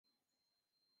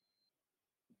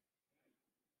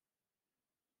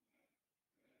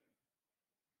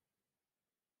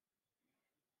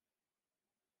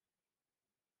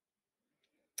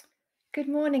Good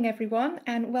morning, everyone,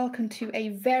 and welcome to a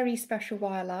very special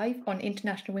Wirelive on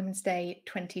International Women's Day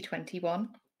 2021.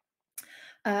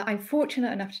 I'm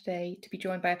fortunate enough today to be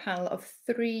joined by a panel of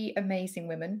three amazing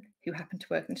women who happen to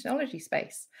work in the technology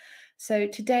space. So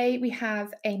today we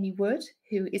have Amy Wood,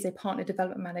 who is a Partner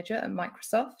Development Manager at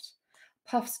Microsoft,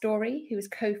 Puff Story, who is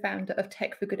co-founder of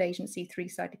Tech for Good agency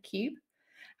Three-Sided Cube,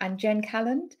 and Jen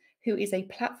Calland, who is a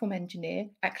Platform Engineer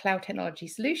at Cloud Technology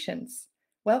Solutions.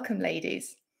 Welcome,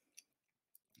 ladies.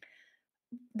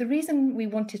 The reason we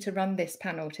wanted to run this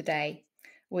panel today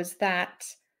was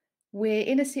that we're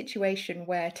in a situation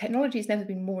where technology has never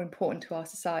been more important to our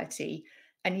society,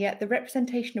 and yet the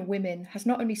representation of women has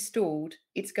not only stalled,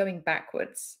 it's going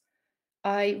backwards.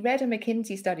 I read a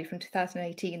McKinsey study from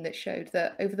 2018 that showed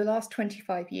that over the last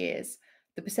 25 years,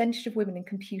 the percentage of women in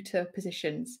computer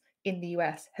positions in the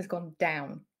US has gone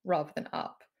down rather than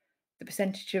up. The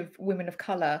percentage of women of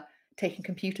colour taking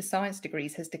computer science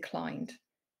degrees has declined.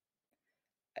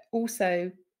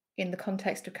 Also, in the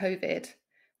context of COVID,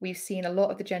 we've seen a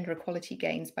lot of the gender equality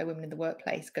gains by women in the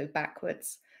workplace go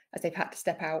backwards as they've had to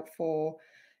step out for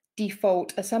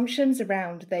default assumptions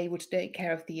around they would take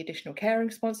care of the additional caring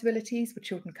responsibilities with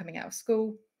children coming out of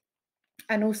school,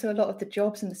 and also a lot of the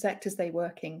jobs and the sectors they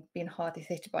work in being hardly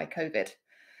hit by COVID.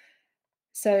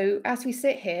 So as we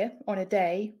sit here on a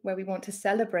day where we want to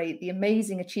celebrate the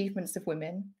amazing achievements of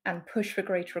women and push for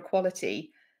greater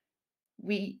equality,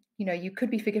 you could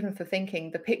be forgiven for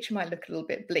thinking the picture might look a little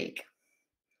bit bleak.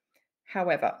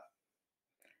 However,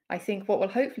 I think what we'll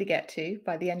hopefully get to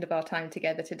by the end of our time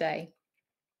together today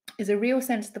is a real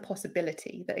sense of the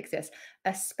possibility that exists,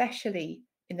 especially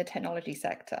in the technology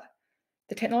sector.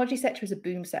 The technology sector is a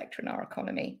boom sector in our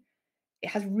economy. It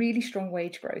has really strong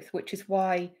wage growth, which is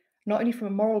why, not only from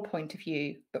a moral point of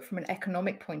view, but from an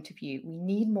economic point of view, we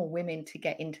need more women to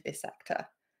get into this sector.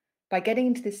 By getting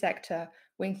into this sector,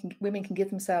 women can give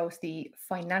themselves the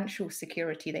financial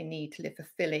security they need to live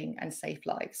fulfilling and safe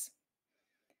lives.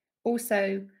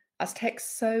 Also, as tech's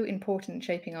so important in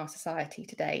shaping our society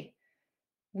today,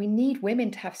 we need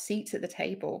women to have seats at the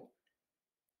table.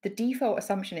 The default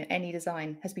assumption in any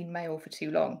design has been male for too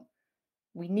long.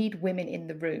 We need women in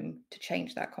the room to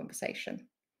change that conversation.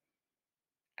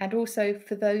 And also,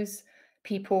 for those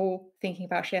people thinking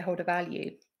about shareholder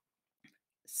value,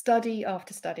 study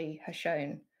after study has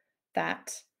shown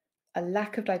that a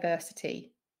lack of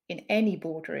diversity in any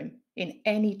boardroom, in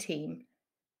any team,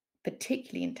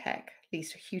 particularly in tech,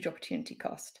 leads to a huge opportunity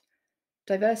cost.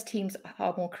 Diverse teams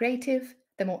are more creative,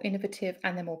 they're more innovative,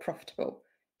 and they're more profitable.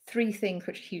 Three things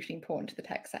which are hugely important to the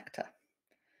tech sector.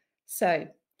 So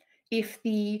if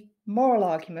the moral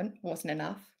argument wasn't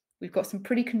enough, we've got some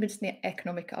pretty convincing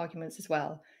economic arguments as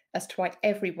well as to why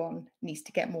everyone needs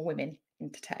to get more women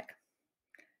into tech.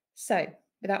 So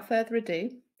without further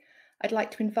ado, I'd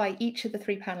like to invite each of the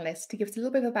three panelists to give us a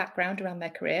little bit of a background around their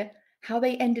career, how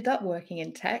they ended up working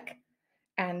in tech,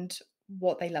 and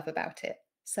what they love about it.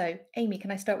 So Amy, can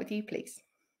I start with you, please?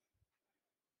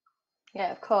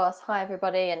 Yeah, of course. Hi,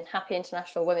 everybody, and happy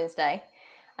International Women's Day.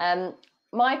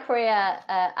 My career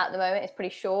at the moment is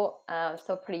pretty short. I'm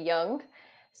still pretty young.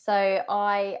 So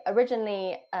I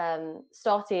originally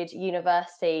started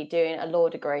university doing a law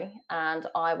degree, and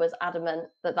I was adamant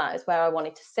that that is where I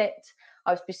wanted to sit.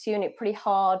 I was pursuing it pretty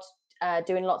hard,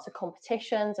 doing lots of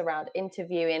competitions around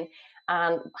interviewing,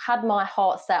 and had my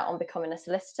heart set on becoming a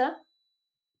solicitor.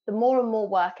 The more and more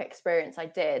work experience I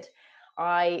did,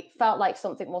 I felt like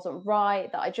something wasn't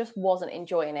right, that I just wasn't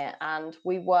enjoying it. And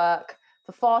we work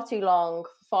for far too long,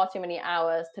 for far too many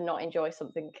hours to not enjoy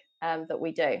something that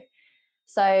we do.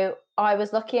 So I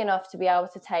was lucky enough to be able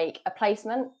to take a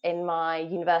placement in my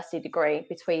university degree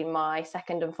between my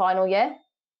second and final year.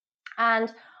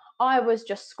 And I was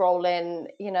just scrolling,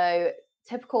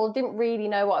 typical, didn't really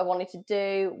know what I wanted to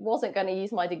do, wasn't going to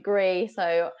use my degree.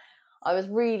 So I was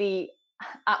really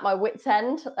at my wit's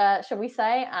end, shall we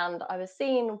say, and I was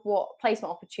seeing what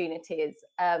placement opportunities,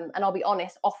 and I'll be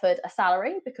honest, offered a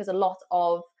salary, because a lot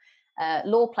of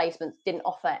law placements didn't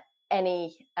offer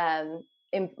any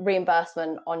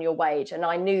reimbursement on your wage, and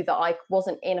I knew that I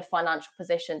wasn't in a financial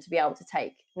position to be able to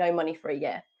take no money for a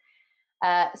year.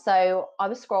 So I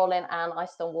was scrolling and I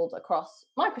stumbled across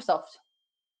Microsoft,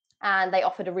 and they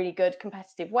offered a really good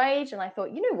competitive wage, and I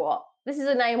thought, you know what, this is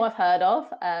a name I've heard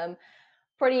of.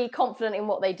 Pretty confident in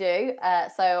what they do,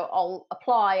 so I'll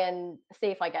apply and see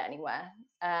if I get anywhere.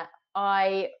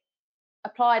 I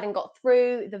applied and got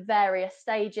through the various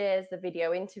stages, the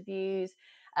video interviews,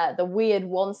 the weird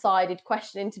one-sided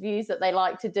question interviews that they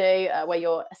like to do, where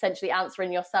you're essentially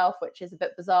answering yourself, which is a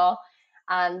bit bizarre,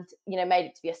 and made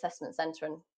it to the assessment centre.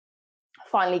 And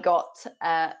finally got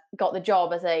the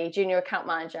job as a junior account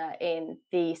manager in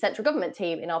the central government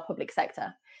team in our public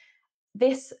sector.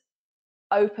 This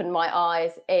opened my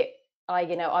eyes.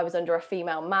 I was under a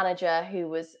female manager who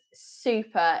was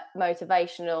super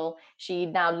motivational. She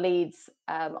now leads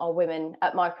our women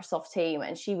at Microsoft team,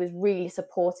 and she was really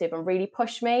supportive and really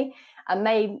pushed me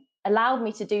and allowed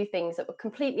me to do things that were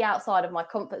completely outside of my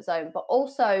comfort zone, but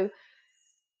also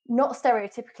not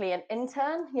stereotypically an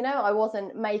intern. I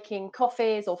wasn't making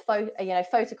coffees or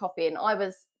photocopying. I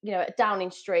was, at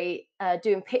Downing Street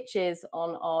doing pitches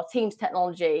on our Teams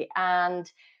technology and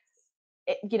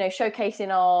showcasing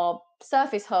our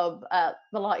Surface Hub at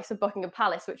the likes of Buckingham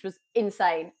Palace, which was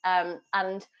insane.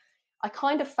 And I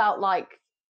kind of felt like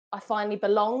I finally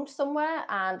belonged somewhere,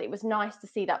 and it was nice to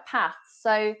see that path.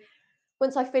 So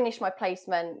once I finished my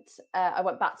placement, I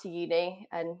went back to uni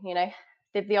and,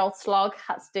 did the old slog,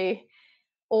 had to do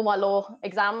all my law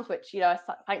exams, which, I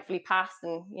thankfully passed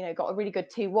and, got a really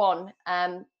good 2-1.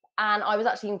 And I was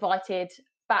actually invited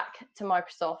back to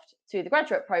Microsoft to the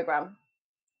graduate program,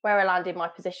 where I landed my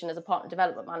position as a partner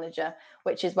development manager,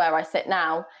 which is where I sit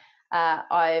now.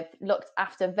 I've looked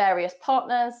after various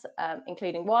partners,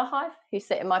 including Wirelive, who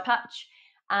sit in my patch.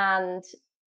 And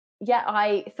yeah,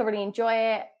 I thoroughly enjoy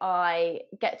it. I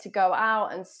get to go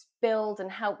out and build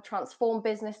and help transform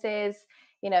businesses,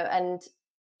 and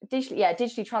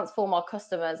digitally transform our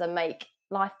customers and make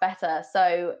life better.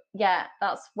 So yeah,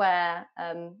 that's where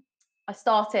I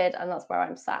started, and that's where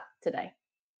I'm sat today.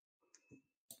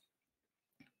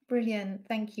 Brilliant.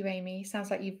 Thank you, Amy.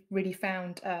 Sounds like you've really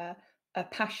found a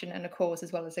passion and a cause,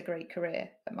 as well as a great career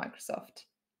at Microsoft.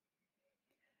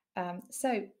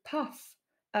 So, Puff,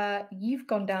 you've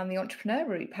gone down the entrepreneur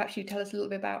route. Perhaps you tell us a little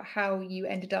bit about how you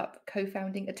ended up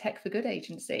co-founding a Tech for Good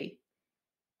agency.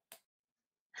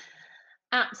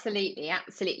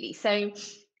 Absolutely. So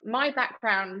my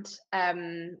background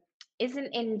isn't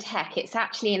in tech, it's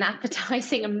actually in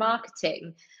advertising and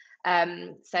marketing.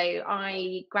 So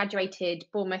I graduated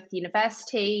Bournemouth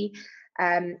University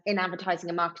in advertising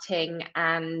and marketing,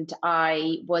 and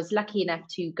I was lucky enough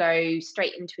to go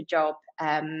straight into a job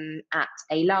at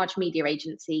a large media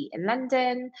agency in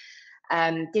London.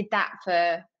 Did that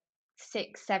for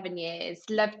 6-7 years,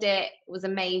 loved it, was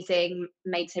amazing,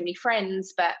 made so many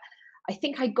friends, but I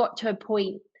think I got to a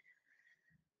point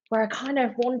where I kind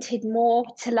of wanted more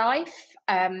to life.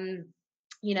 I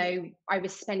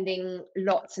was spending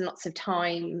lots and lots of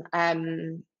time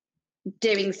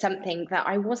doing something that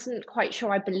I wasn't quite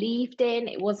sure I believed in.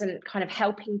 It wasn't kind of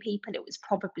helping people. It was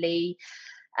probably,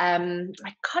 I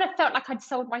kind of felt like I'd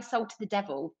sold my soul to the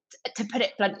devil, to put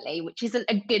it bluntly, which isn't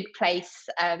a good place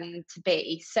to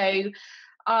be. So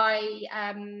I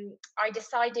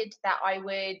decided that I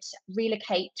would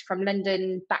relocate from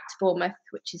London back to Bournemouth,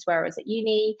 which is where I was at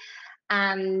uni,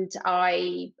 and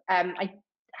I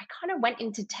kind of went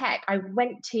into tech. I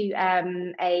went to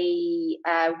a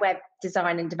web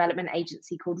design and development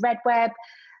agency called Redweb,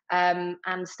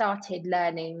 and started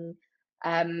learning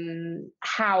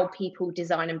how people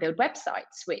design and build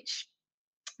websites, which,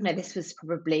 this was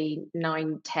probably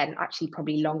 9-10, actually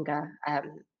probably longer.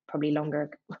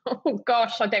 Oh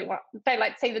gosh, I don't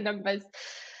like to say the numbers.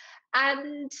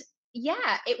 And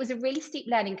yeah, it was a really steep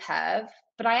learning curve,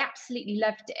 but I absolutely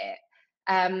loved it.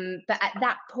 But at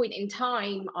that point in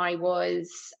time, I was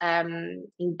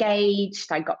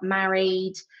engaged, I got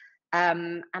married,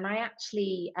 and I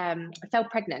actually fell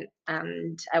pregnant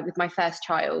and with my first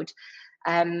child.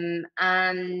 I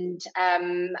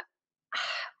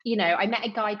met a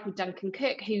guy called Duncan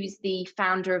Cook, who's the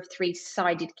founder of Three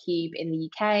Sided Cube in the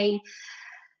UK.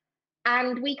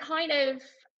 And we kind of,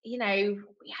 we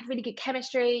had really good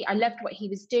chemistry. I loved what he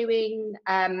was doing.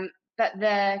 But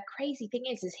the crazy thing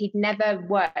is he'd never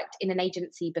worked in an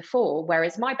agency before,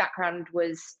 whereas my background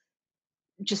was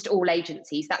just all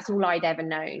agencies. That's all I'd ever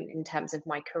known in terms of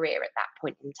my career at that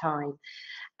point in time.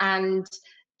 And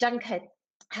Duncan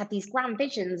had these grand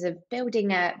visions of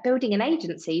building an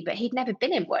agency, but he'd never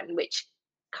been in one, which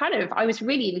kind of, I was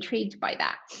really intrigued by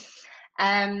that.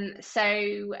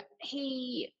 So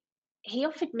he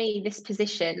offered me this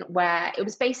position where there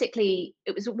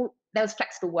was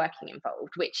flexible working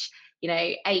involved, which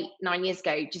 8-9 years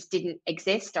ago just didn't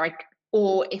exist.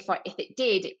 Or if it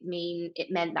did, it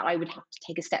meant that I would have to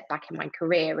take a step back in my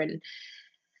career. And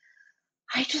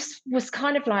I just was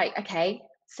kind of like, okay.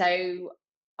 So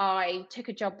I took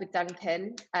a job with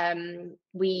Duncan.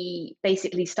 We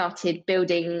basically started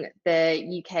building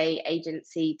the UK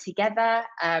agency together,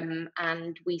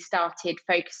 and we started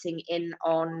focusing in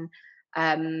on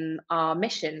our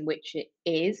mission, which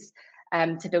is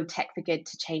to build tech for good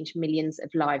to change millions of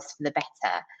lives for the better.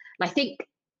 And I think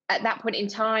at that point in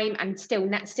time, and still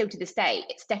to this day,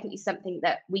 it's definitely something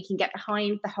that we can get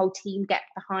behind, the whole team get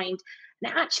behind.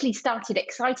 And it actually started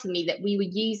exciting me that we were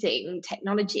using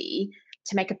technology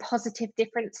to make a positive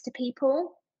difference to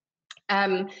people,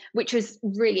 which was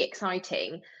really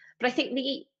exciting. But I think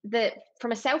the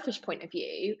from a selfish point of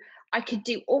view, I could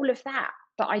do all of that,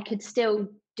 but I could still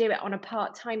do it on a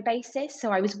part-time basis.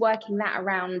 So I was working that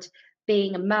around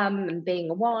being a mum and being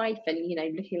a wife, and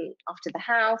looking after the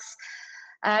house,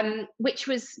 which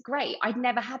was great. I'd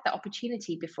never had that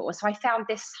opportunity before, so I found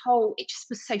it just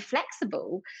was so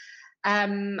flexible.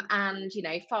 And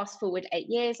fast forward 8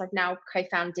 years, I've now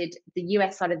co-founded the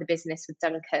US side of the business with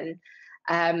Duncan,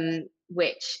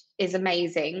 which is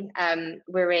amazing.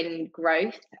 We're in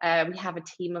growth. We have a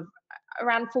team of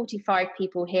around 45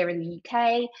 people here in the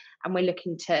UK, and we're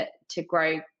looking to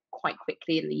grow quite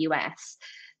quickly in the US.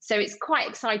 So it's quite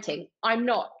exciting. I'm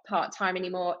not part-time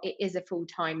anymore. It is a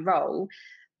full-time role,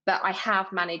 but I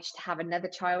have managed to have another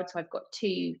child. So I've got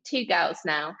two girls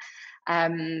now.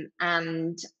 And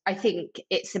I think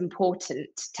it's important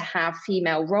to have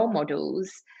female role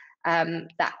models,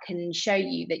 that can show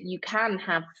you that you can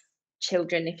have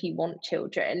children if you want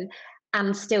children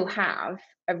and still have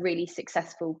a really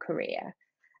successful career.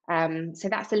 So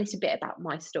that's a little bit about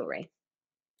my story.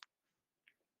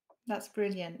 That's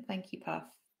brilliant. Thank you, Puff.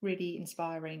 Really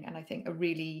inspiring, and I think a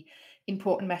really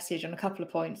important message on a couple of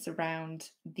points around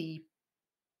the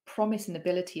promise and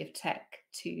ability of tech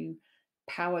to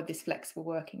power this flexible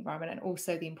working environment, and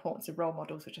also the importance of role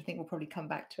models, which I think we'll probably come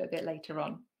back to a bit later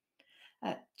on.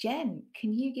 Jen,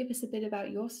 can you give us a bit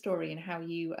about your story and how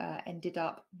you ended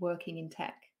up working in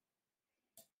tech?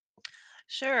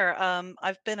 Sure.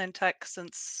 I've been in tech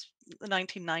since the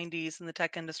 1990s in the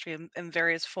tech industry in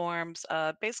various forms.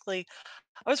 Basically,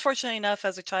 I was fortunate enough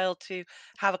as a child to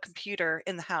have a computer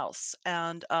in the house.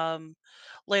 And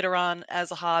later on,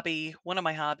 as a hobby, one of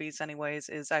my hobbies, anyways,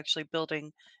 is actually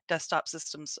building desktop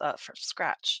systems from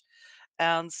scratch.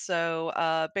 And so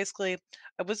basically,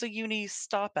 I was a uni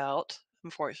stop out,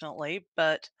 unfortunately,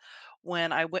 but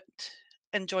when I went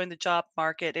and joined the job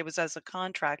market, it was as a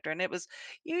contractor, and it was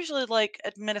usually like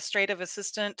administrative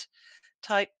assistant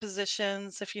type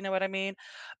positions, if you know what I mean.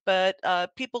 But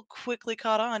people quickly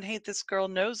caught on, hey, this girl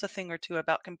knows a thing or two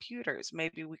about computers.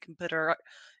 Maybe we can put her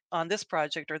on this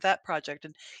project or that project.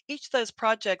 And each of those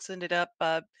projects ended up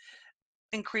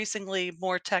increasingly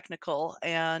more technical.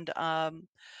 And I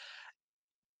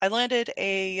landed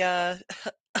a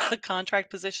contract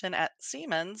position at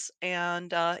Siemens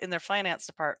and in their finance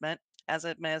department as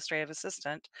an administrative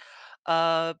assistant.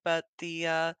 But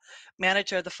the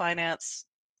manager of the finance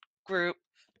group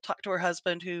talked to her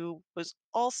husband, who was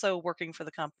also working for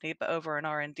the company but over in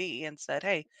R&D, and said,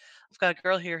 "Hey, I've got a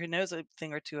girl here who knows a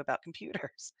thing or two about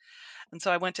computers." And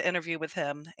so I went to interview with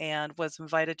him and was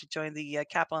invited to join the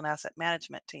capital and asset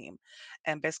management team.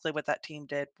 And basically, what that team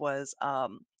did was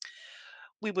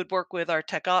we would work with our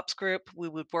tech ops group, we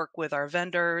would work with our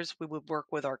vendors, we would work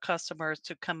with our customers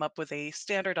to come up with a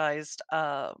standardized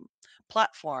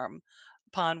platform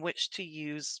upon which to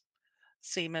use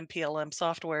Siemens PLM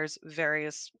software's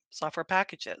various software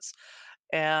packages.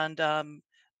 And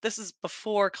this is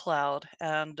before cloud,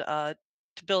 and to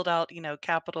build out,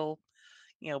 capital,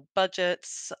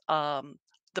 budgets,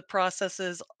 the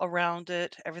processes around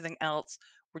it, everything else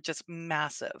were just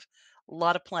massive. A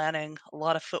lot of planning, a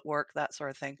lot of footwork, that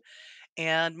sort of thing.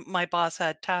 And my boss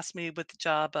had tasked me with the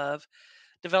job of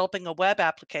developing a web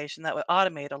application that would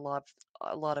automate a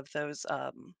lot of those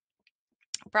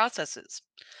processes,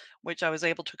 which I was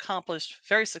able to accomplish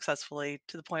very successfully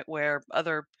to the point where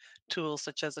other tools,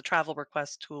 such as a travel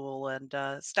request tool and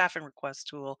staffing request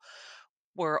tool,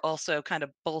 were also kind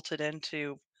of bolted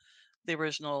into the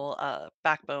original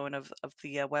backbone of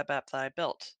the web app that I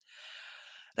built.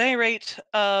 At any rate,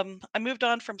 I moved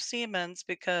on from Siemens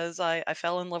because I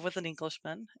fell in love with an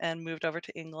Englishman and moved over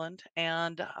to England.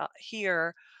 And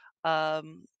here,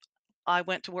 um, I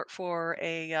went to work for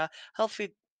a health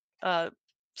food uh,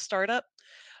 startup,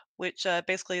 which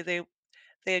basically they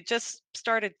had just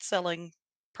started selling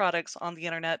products on the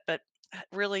internet, but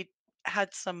really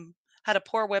had some had a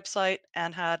poor website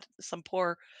and had some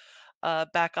poor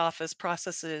back office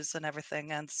processes and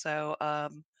everything. And so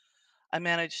I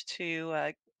managed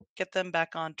to get them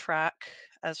back on track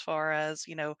as far as,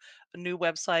 a new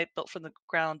website built from the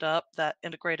ground up that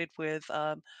integrated with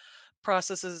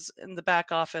processes in the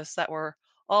back office that were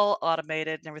all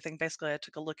automated and everything. Basically, I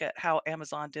took a look at how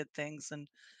Amazon did things and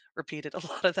repeated a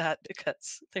lot of that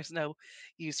because there's no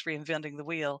use reinventing the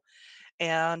wheel.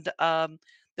 And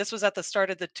this was at the start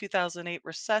of the 2008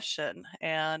 recession.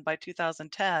 And by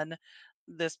 2010,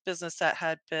 this business that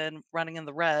had been running in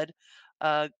the red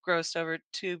grossed over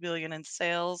 2 billion in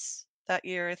sales that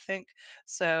year, I think.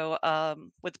 So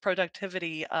with the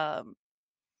productivity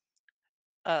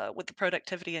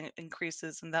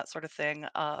increases and that sort of thing,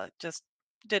 just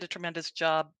did a tremendous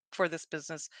job for this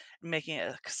business, making it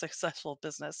a successful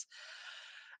business.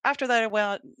 After that, I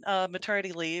went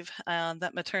maternity leave, and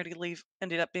that maternity leave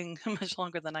ended up being much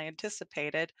longer than I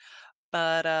anticipated.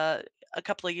 But a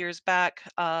couple of years back,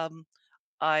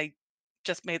 I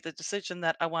just made the decision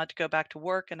that I wanted to go back to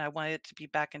work and I wanted to be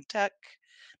back in tech.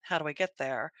 How do I get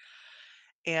there?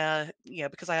 And,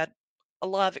 because I had a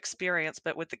lot of experience,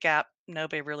 but with the gap,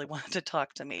 nobody really wanted to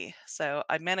talk to me. So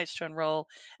I managed to enroll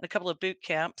in a couple of boot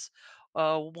camps.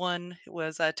 One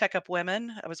was Tech Up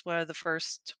Women. I was one of the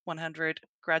first 100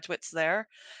 graduates there.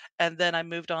 And then I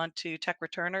moved on to Tech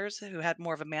Returners, who had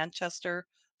more of a Manchester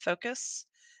focus,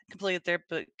 completed their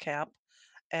boot camp.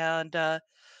 And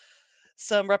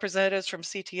some representatives from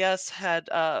CTS had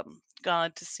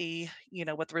gone to see,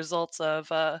 what the results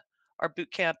of our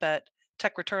boot camp at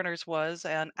Tech Returners was,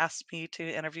 and asked me to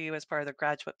interview as part of their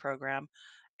graduate program.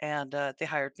 And they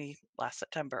hired me last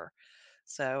September.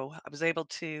 So I was able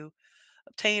to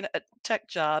obtain a tech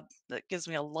job that gives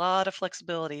me a lot of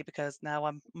flexibility because now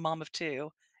I'm a mom of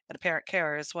two and a parent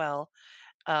carer as well.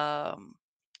 Um,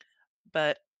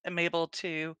 but I'm able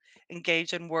to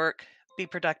engage in work, be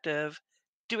productive,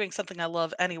 doing something I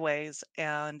love anyways,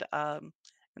 and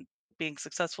being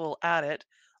successful at it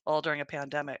all during a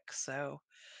pandemic. So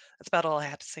that's about all I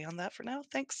have to say on that for now.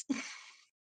 Thanks.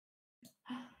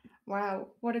 Wow,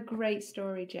 what a great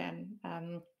story, Jen.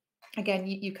 Again,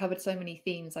 you covered so many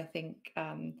themes, I think,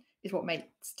 is what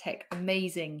makes tech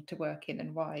amazing to work in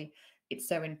and why it's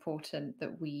so important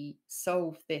that we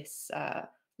solve this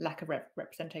lack of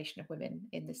representation of women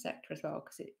in this sector as well,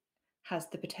 because it has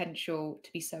the potential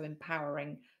to be so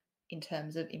empowering in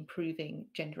terms of improving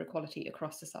gender equality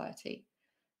across society.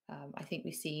 I think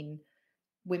we've seen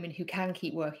women who can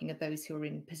keep working are those who are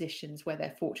in positions where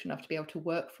they're fortunate enough to be able to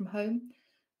work from home.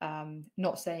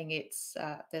 Not saying it's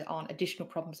there aren't additional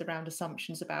problems around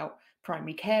assumptions about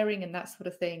primary caring and that sort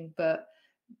of thing, but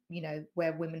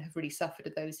where women have really suffered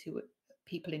are those who are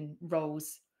people in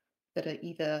roles that are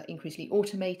either increasingly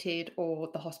automated or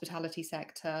the hospitality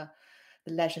sector,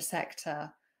 the leisure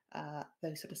sector,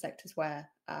 those sort of sectors where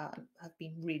have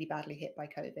been really badly hit by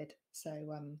COVID. So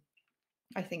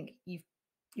I think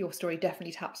your story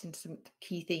definitely taps into some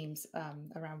key themes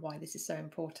around why this is so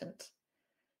important.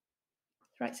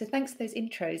 Right, so thanks for those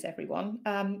intros, everyone.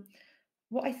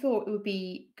 What I thought it would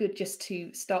be good just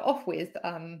to start off with,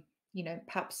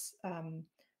 perhaps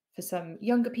for some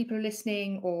younger people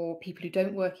listening or people who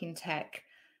don't work in tech,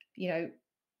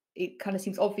 it kind of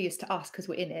seems obvious to us because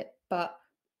we're in it, but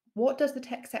what does the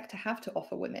tech sector have to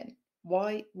offer women?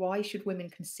 Why should women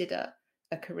consider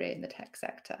a career in the tech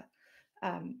sector?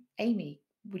 Amy,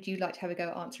 would you like to have a go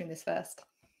at answering this first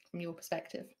from your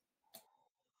perspective?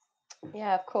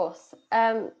 Yeah, of course.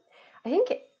 I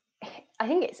think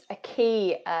it's a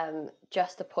key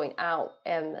just to point out,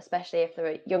 especially if there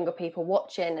are younger people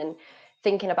watching and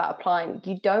thinking about applying.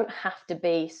 You don't have to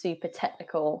be super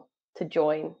technical to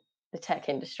join the tech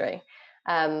industry.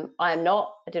 I am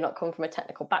not. I do not come from a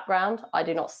technical background. I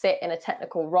do not sit in a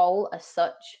technical role as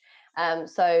such.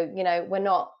 So we're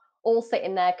not all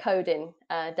sitting there coding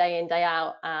day in, day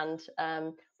out, and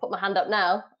put my hand up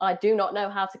now. I do not know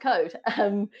how to code,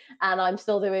 and I'm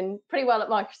still doing pretty well at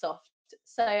Microsoft.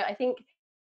 So I think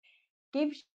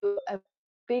gives you a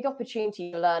big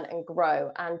opportunity to learn and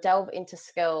grow and delve into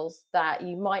skills that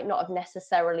you might not have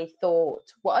necessarily thought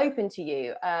were open to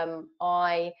you.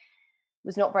 I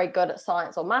was not very good at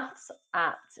science or maths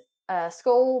at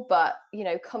school, but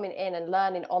coming in and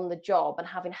learning on the job and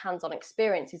having hands-on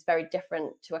experience is very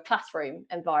different to a classroom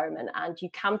environment, and you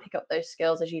can pick up those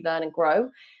skills as you learn and grow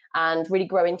and really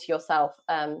grow into yourself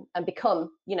and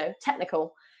become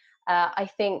technical. I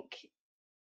think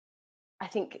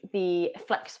the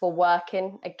flexible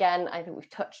working, again, I think we've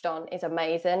touched on, is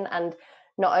amazing. And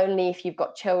not only if you've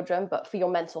got children, but for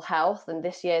your mental health. And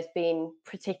this year's been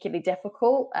particularly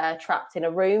difficult, trapped in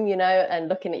a room, and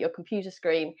looking at your computer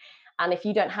screen. And if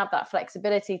you don't have that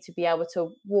flexibility to be able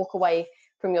to walk away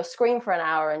from your screen for an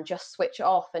hour and just switch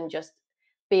off and just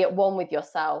be at one with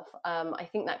yourself, I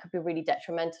think that could be really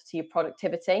detrimental to your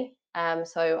productivity.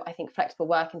 So I think flexible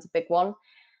working is a big one.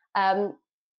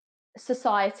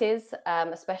 Societies,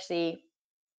 especially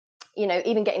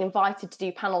even getting invited to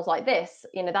do panels like this,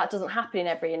 that doesn't happen in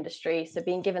every industry. So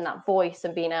being given that voice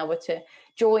and being able to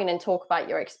join and talk about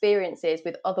your experiences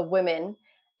with other women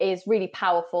is really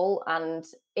powerful, and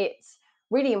it's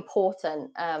really important,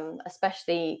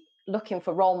 especially looking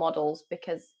for role models,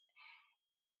 because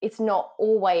it's not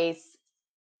always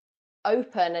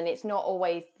open, and it's not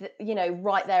always, you know,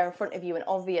 right there in front of you and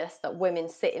obvious that women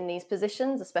sit in these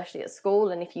positions, especially at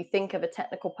school. And if you think of a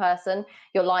technical person,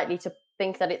 you're likely to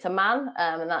think that it's a man,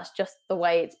 and that's just the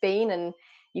way it's been, and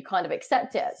you kind of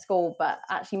accept it at school. But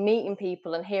actually meeting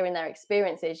people and hearing their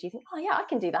experiences, you think, oh yeah, I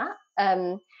can do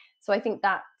that. So I think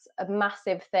that's a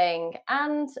massive thing,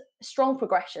 and strong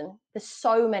progression. There's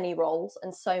so many roles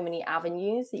and so many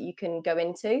avenues that you can go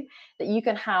into, that you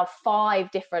can have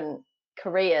 5 different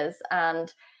careers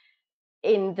and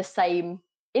in the same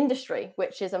industry,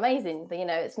 which is amazing. You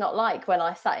know, it's not like when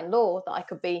I sat in law that I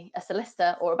could be a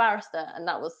solicitor or a barrister, and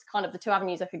that was kind of the 2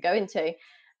 avenues I could go into.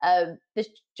 There's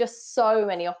just so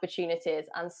many opportunities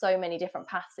and so many different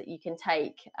paths that you can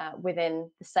take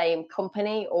within the same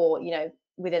company, or, you know,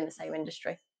 within the same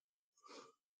industry.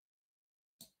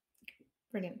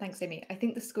 Brilliant. Thanks, Amy. I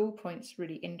think the school point's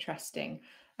really interesting.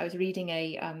 I was reading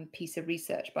a piece of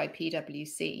research by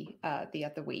PwC the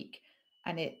other week,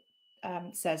 and it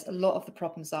says a lot of the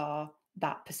problems are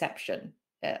that perception.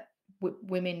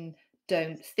 Women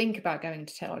don't think about going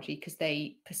into technology because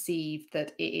they perceive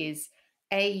that it is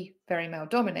very male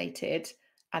dominated,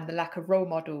 and the lack of role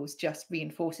models just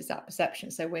reinforces that perception.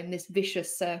 So we're in this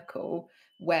vicious circle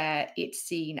where it's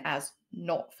seen as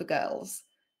not for girls,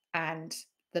 and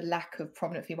the lack of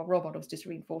prominent female role models just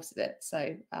reinforces it.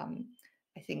 So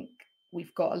I think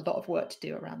we've got a lot of work to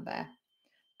do around there.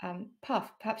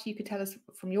 Puff, perhaps you could tell us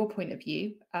from your point of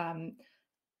view,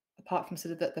 apart from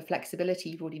sort of the flexibility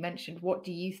you've already mentioned, what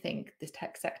do you think the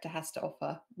tech sector has to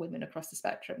offer women across the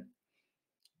spectrum?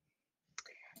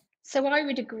 So I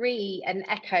would agree and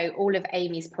echo all of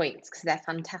Amy's points, because they're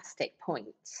fantastic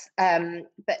points.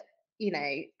 But, you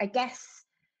know, I guess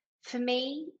for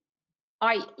me,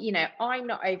 I'm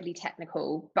not overly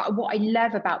technical, but what I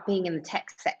love about being in the tech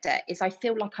sector is I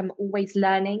feel like I'm always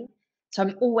learning. So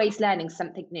I'm always learning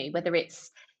something new, whether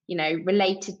it's, you know,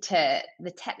 related to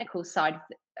the technical side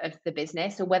of the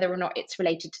business, or whether or not it's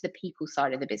related to the people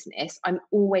side of the business. I'm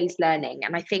always learning.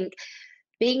 And I think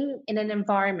being in an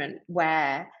environment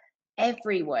where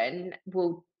everyone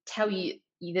will tell you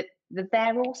that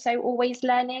they're also always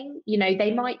learning, you know,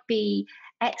 they might be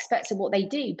experts at what they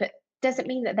do, but doesn't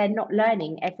mean that they're not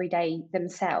learning every day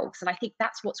themselves. And I think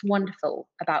that's what's wonderful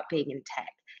about being in tech,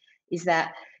 is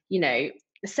that, you know,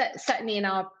 certainly in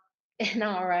our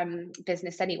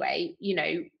business anyway, you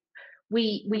know,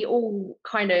 we all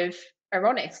kind of are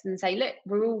honest and say, look,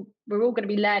 we're all going to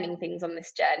be learning things on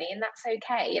this journey, and that's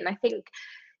okay. And I think,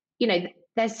 you know,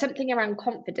 there's something around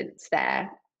confidence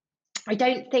there. I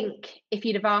don't think if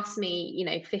you'd have asked me, you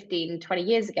know, 15, 20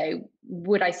 years ago,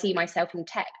 would I see myself in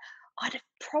tech? I'd have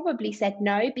probably said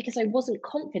no, because I wasn't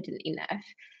confident enough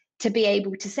to be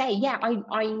able to say, yeah,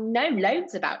 I know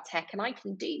loads about tech and I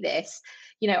can do this.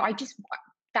 You know,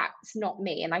 that's not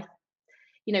me. And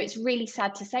you know, it's really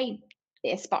sad to say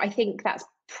this, but I think that's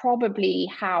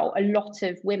probably how a lot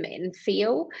of women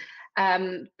feel.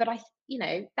 But you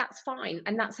know, that's fine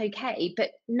and that's okay.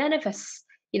 But none of us,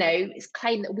 you know,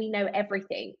 claim that we know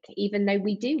everything, even though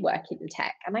we do work in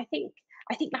tech. And I think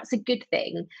that's a good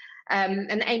thing.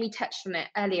 And Amy touched on it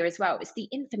earlier as well. It's the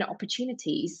infinite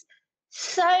opportunities,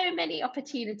 so many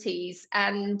opportunities.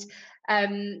 And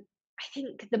I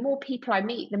think the more people I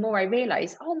meet, the more I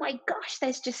realize, oh my gosh,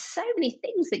 there's just so many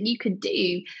things that you could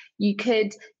do. You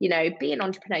could, you know, be an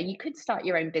entrepreneur. You could start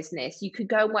your own business. You could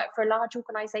go and work for a large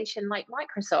organization like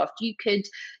Microsoft. You could,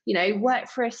 you know, work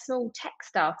for a small tech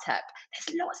startup.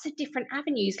 There's lots of different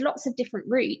avenues, lots of different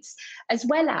routes, as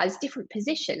well as different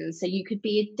positions. So you could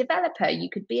be a developer, you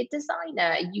could be a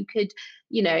designer, you could,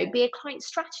 you know, be a client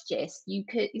strategist. You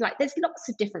could, like, there's lots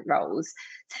of different roles.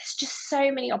 So there's just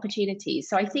so many opportunities.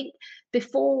 So I think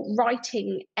before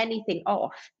writing anything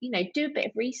off, you know, do a bit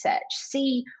of research,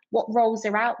 see what roles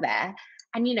are out there,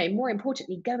 and, you know, more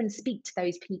importantly, go and speak to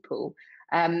those people.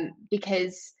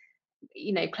 Because,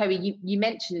 you know, Chloe, you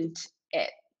mentioned it.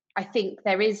 I think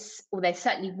there is, or there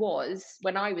certainly was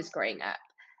when I was growing up,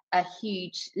 a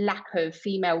huge lack of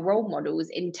female role models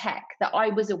in tech that I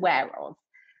was aware of.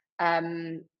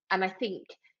 And I think,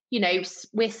 you know,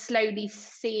 we're slowly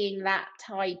seeing that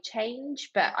tide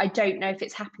change, but I don't know if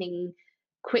it's happening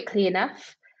quickly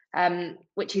enough,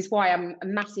 which is why I'm a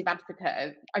massive advocate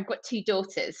of, I've got 2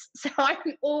 daughters, so I'm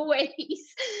always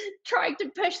trying to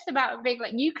push them out and being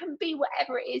like, you can be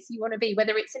whatever it is you want to be,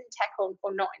 whether it's in tech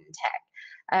or not in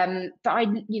tech. But I,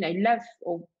 you know, love,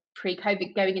 or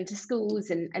pre-COVID, going into schools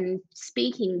and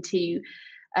speaking to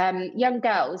young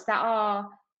girls that are,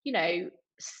 you know,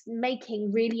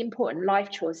 making really important life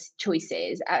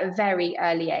choices at a very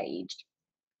early age.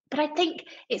 But I think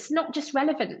it's not just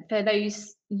relevant for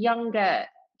those younger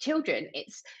children.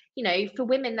 It's, you know, for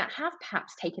women that have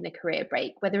perhaps taken a career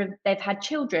break, whether they've had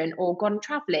children or gone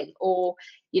traveling, or,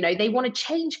 you know, they want to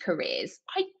change careers.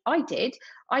 I did.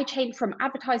 I changed from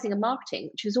advertising and marketing,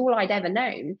 which was all I'd ever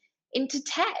known, into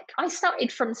tech. I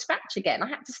started from scratch again. I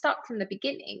had to start from the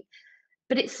beginning.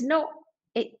 But it's not,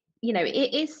 it, you know,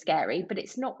 it is scary, but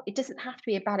it's not, it doesn't have to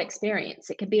be a bad experience.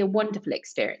 It can be a wonderful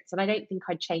experience. And I don't think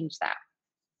I'd change that.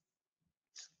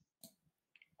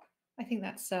 I think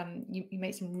that's you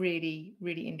made some really,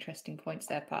 really interesting points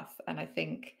there, Puff. And I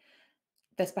think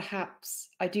there's perhaps,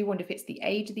 I do wonder if it's the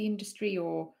age of the industry,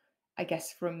 or I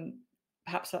guess from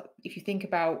perhaps if you think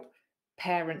about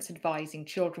parents advising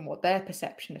children what their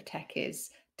perception of tech is,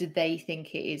 do they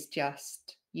think it is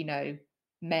just, you know,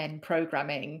 men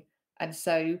programming, and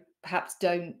so perhaps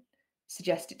don't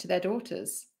suggest it to their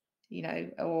daughters, you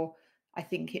know? Or I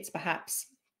think it's perhaps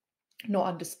not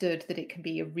understood that it can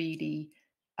be a really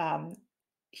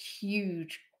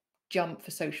huge jump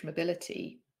for social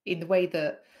mobility, in the way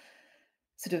that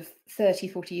sort of 30,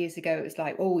 40 years ago, it was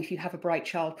like, oh, if you have a bright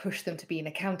child, push them to be an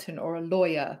accountant or a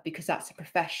lawyer because that's a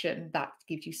profession that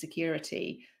gives you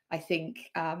security. I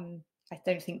think I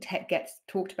don't think tech gets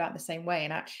talked about the same way,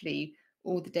 and actually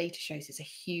all the data shows it's a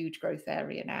huge growth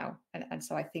area now. And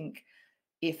so I think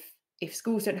if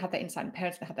schools don't have that insight and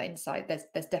parents don't have that insight,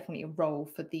 there's definitely a role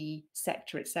for the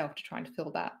sector itself to try and fill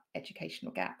that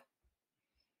educational gap.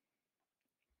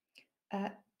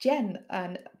 Jen,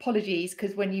 and apologies,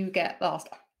 because when you get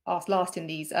asked last in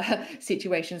these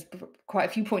situations, quite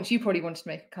a few points you probably wanted to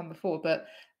make come before, but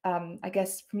I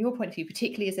guess from your point of view,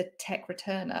 particularly as a tech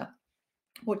returner,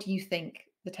 what do you think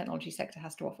the technology sector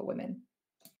has to offer women?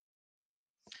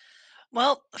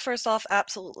 Well, first off,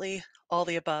 absolutely all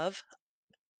the above.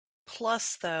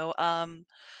 Plus, though,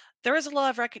 there is a lot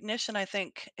of recognition, I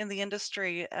think, in the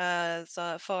industry as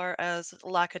far as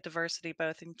lack of diversity,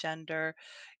 both in gender,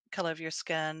 color of your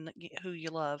skin, who you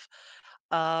love.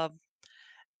 Um,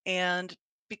 and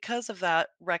because of that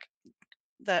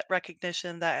that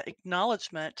recognition, that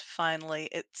acknowledgement, finally,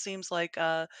 it seems like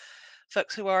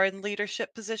folks who are in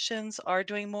leadership positions are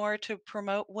doing more to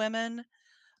promote women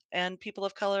and people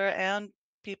of color and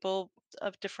people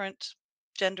of different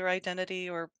gender identity,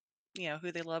 or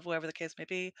who they love, whoever the case may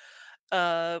be,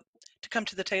 uh, to come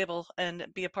to the table and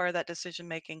be a part of that decision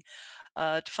making,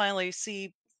 to finally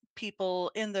see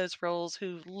people in those roles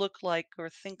who look like or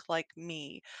think like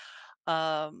me.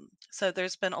 So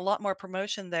there's been a lot more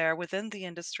promotion there within the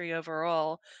industry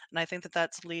overall, and I think that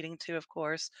that's leading to, of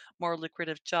course, more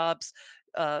lucrative jobs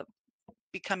uh,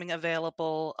 becoming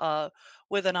available,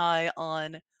 with an eye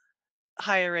on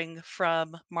hiring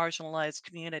from marginalized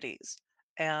communities.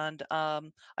 And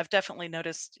I've definitely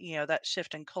noticed, that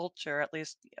shift in culture, at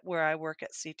least where I work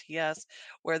at CTS,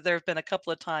 where there have been a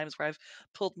couple of times where I've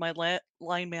pulled my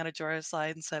line manager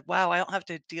aside and said, "Wow, I don't have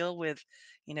to deal with,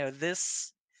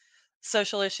 this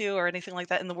social issue or anything like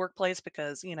that in the workplace,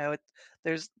 because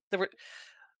there were,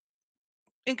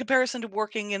 in comparison to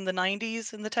working in the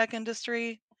 90s in the tech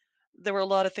industry, there were a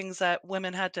lot of things that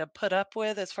women had to put up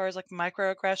with, as far as like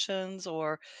microaggressions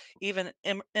or even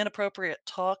inappropriate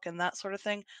talk and that sort of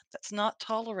thing, that's not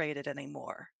tolerated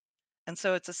anymore. And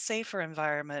so it's a safer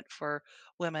environment for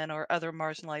women or other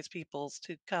marginalized peoples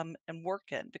to come and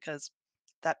work in, because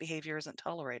that behavior isn't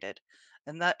tolerated.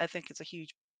 And that, I think, is a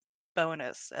huge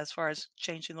bonus as far as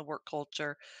changing the work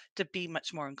culture to be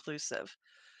much more inclusive.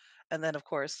 And then, of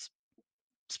course,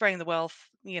 spreading the wealth,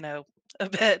 a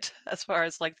bit, as far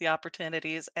as like the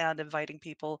opportunities, and inviting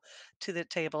people to the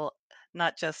table,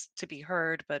 not just to be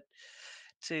heard, but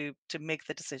to make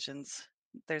the decisions.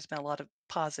 There's been a lot of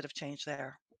positive change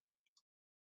there.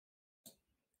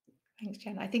 Thanks,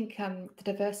 Jen. I think the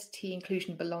diversity,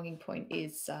 inclusion, belonging point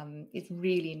is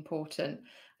really important,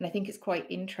 and I think it's quite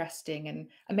interesting. And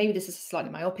maybe this is a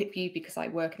slightly myopic view because I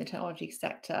work in the technology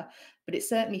sector, but it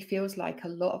certainly feels like a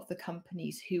lot of the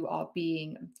companies who are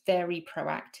being very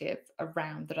proactive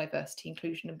around the diversity,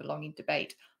 inclusion, and belonging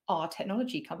debate are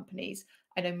technology companies.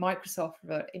 I know Microsoft,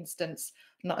 for instance,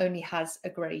 not only has a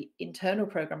great internal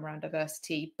program around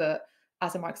diversity, but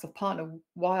as a Microsoft partner,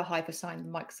 Wirelive has signed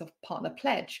the Microsoft Partner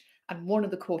Pledge. And one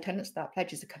of the core tenets of that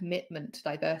pledge is a commitment to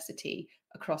diversity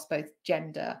across both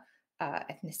gender,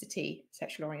 ethnicity,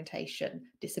 sexual orientation,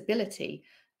 disability.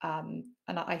 And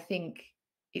I think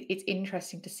it's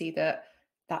interesting to see that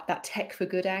tech for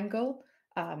good angle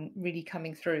really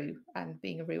coming through and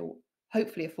being a real,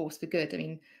 hopefully, a force for good. I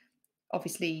mean,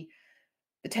 obviously,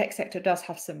 the tech sector does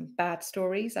have some bad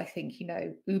stories. I think,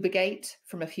 Ubergate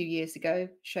from a few years ago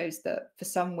shows that for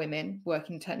some women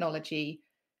working in technology,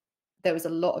 there was a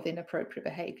lot of inappropriate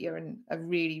behavior and a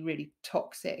really, really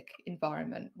toxic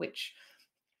environment, which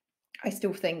I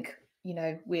still think,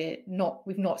 we've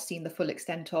not seen the full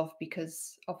extent of,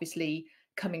 because obviously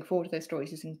coming forward with those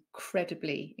stories is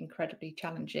incredibly, incredibly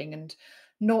challenging and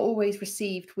not always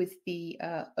received with the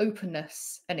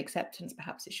openness and acceptance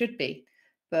perhaps it should be.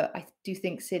 But I do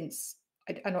think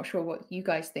I'm not sure what you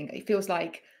guys think. It feels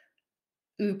like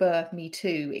Uber Me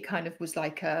Too, it kind of was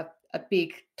like a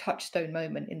big touchstone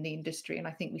moment in the industry. And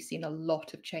I think we've seen a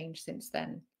lot of change since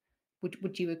then.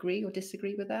 Would you agree or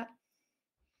disagree with that?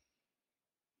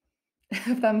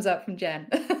 Thumbs up from Jen.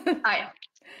 I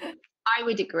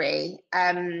would agree.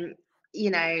 I've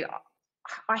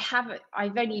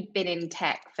only been in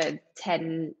tech for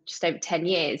just over 10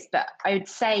 years, but I would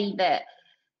say that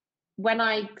when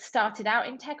I started out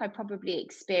in tech, I probably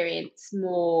experienced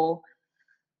more.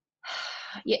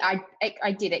 Yeah,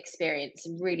 I did experience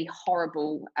some really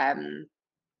horrible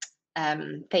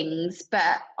things,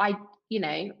 but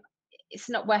it's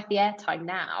not worth the airtime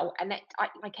now. And I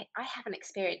haven't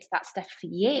experienced that stuff for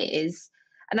years,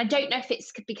 and I don't know if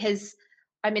it's because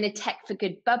I'm in a tech for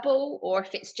good bubble or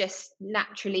if it's just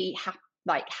naturally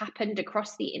happened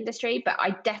across the industry. But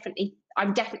I'm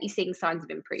definitely seeing signs of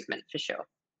improvement for sure.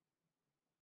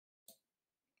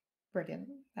 Brilliant.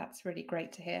 That's really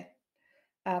great to hear.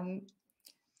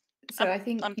 So I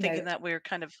think I'm thinking that we're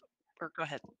kind of, or go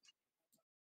ahead.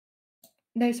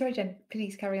 No, sorry, Jen,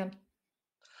 please carry on.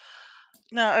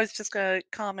 No, I was just going to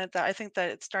comment that I think that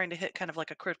it's starting to hit kind of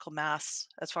like a critical mass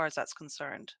as far as that's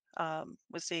concerned.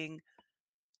 We're seeing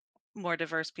more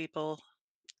diverse people,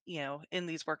 in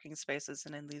these working spaces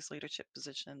and in these leadership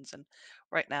positions. And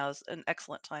right now is an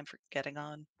excellent time for getting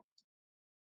on.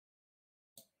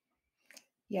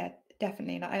 Yeah,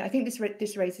 definitely. And I think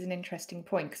this raises an interesting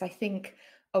point, because I think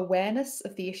awareness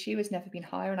of the issue has never been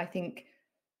higher. And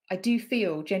I do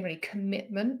feel generally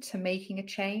commitment to making a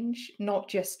change, not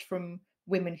just from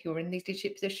women who are in these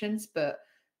leadership positions, but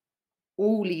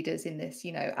all leaders in this.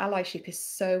 Allyship is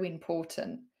so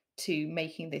important to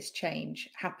making this change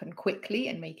happen quickly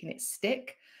and making it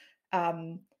stick.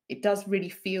 It does really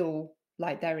feel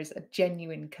like there is a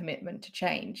genuine commitment to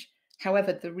change.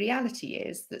 However, the reality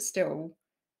is that still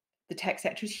the tech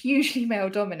sector is hugely male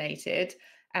dominated.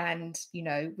 And,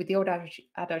 with the old adage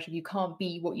of you can't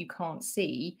be what you can't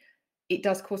see, it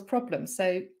does cause problems.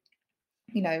 So,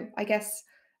 I guess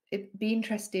it'd be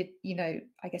interesting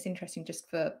just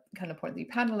for kind of point of view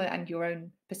panel and your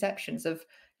own perceptions of,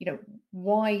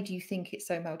 why do you think it's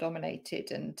so male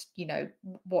dominated? And,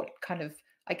 what kind of,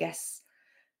 I guess,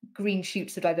 green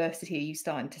shoots of diversity are you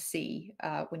starting to see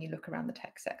when you look around the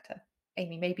tech sector?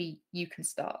 Amy, maybe you can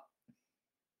start.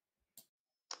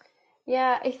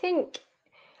 Yeah, I think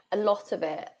a lot of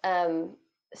it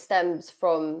stems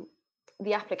from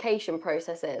the application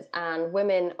processes, and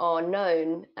women are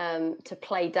known to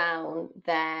play down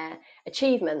their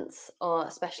achievements, or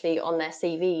especially on their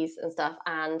CVs and stuff.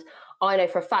 And I know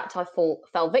for a fact I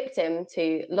fell victim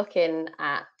to looking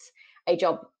at a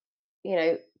job,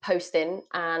 posting,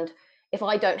 and if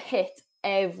I don't hit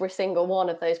every single one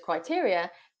of those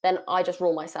criteria, then I just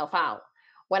rule myself out.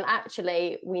 When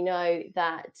actually we know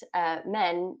that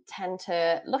men tend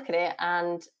to look at it,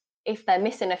 and if they're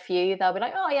missing a few, they'll be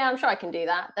like, oh yeah, I'm sure I can do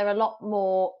that. They're a lot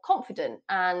more confident,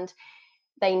 and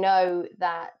they know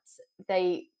that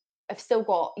they have still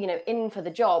got, in for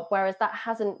the job, whereas that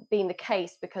hasn't been the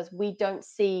case because we don't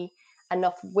see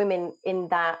enough women in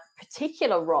that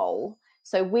particular role.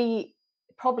 So we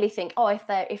probably think, oh, if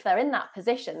they're in that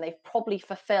position, they've probably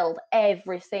fulfilled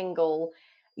every single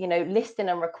listing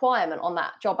and requirement on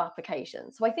that job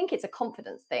application. So I think it's a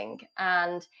confidence thing,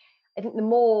 and I think the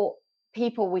more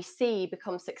people we see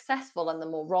become successful and the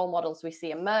more role models we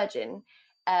see emerging,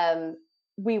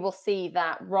 we will see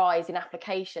that rise in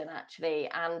application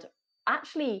and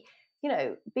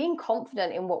being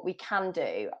confident in what we can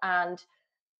do. And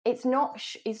it's not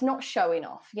showing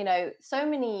off. So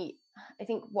many, I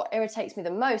think what irritates me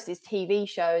the most is TV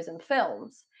shows and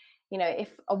films.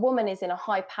 If a woman is in a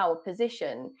high power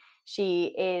position,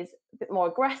 she is a bit more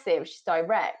aggressive, she's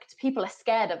direct, people are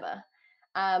scared of her,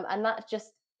 and that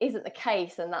just isn't the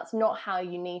case, and that's not how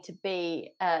you need to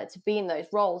be in those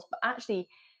roles. But actually,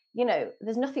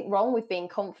 there's nothing wrong with being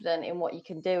confident in what you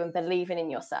can do and believing in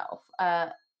yourself.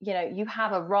 You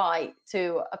have a right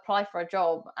to apply for a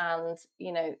job and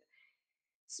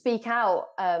speak out,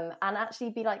 and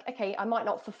actually be like, okay, I might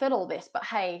not fulfill all this, but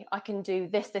hey, I can do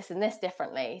this and this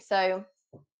differently. So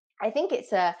I think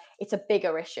it's a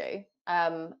bigger issue,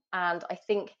 and I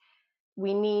think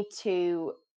we need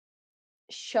to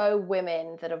show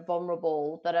women that are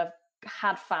vulnerable, that have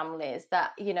had families,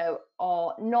 that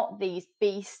are not these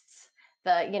beasts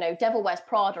that, you know, Devil Wears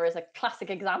Prada is a classic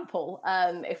example.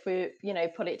 If we, you know,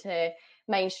 put it to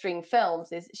mainstream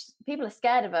films, is people are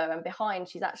scared of her, and behind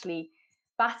she's actually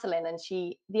battling, and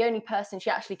the only person she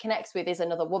actually connects with is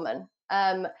another woman.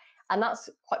 And that's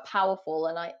quite powerful.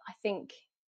 And I think,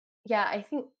 yeah, I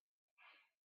think,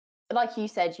 like you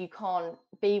said, you can't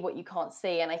be what you can't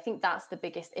see. And I think that's the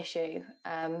biggest issue.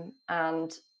 And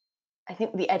I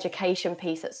think the education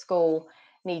piece at school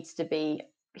needs to be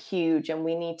huge, and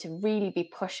we need to really be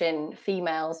pushing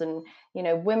females and, you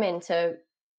know, women to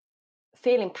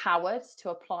feel empowered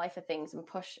to apply for things and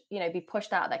push, you know, be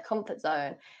pushed out of their comfort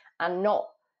zone, and not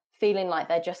feeling like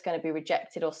they're just going to be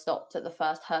rejected or stopped at the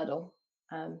first hurdle.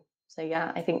 So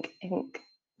yeah, I think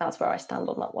that's where I stand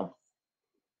on that one.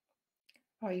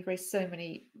 Oh, you've raised so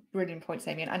many brilliant points,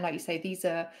 Amy. And like you say, these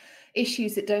are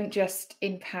issues that don't just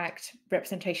impact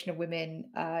representation of women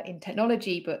in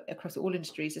technology, but across all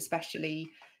industries,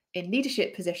 especially in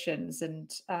leadership positions.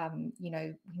 And, you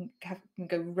know, we can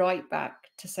go right back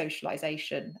to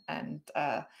socialization and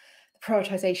the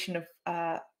prioritization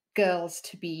of girls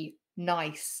to be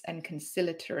nice and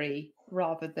conciliatory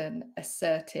rather than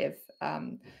assertive,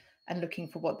 and looking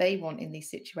for what they want in these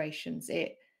situations.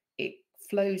 It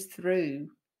flows through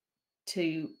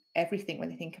to everything when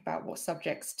they think about what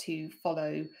subjects to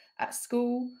follow at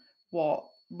school, what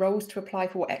roles to apply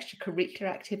for, what extracurricular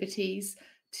activities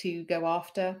to go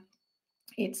after.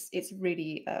 It's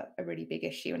really a really big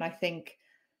issue. And I think,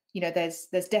 you know, there's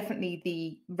definitely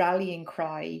the rallying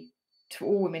cry to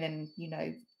all women. And, you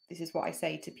know, this is what I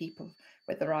say to people,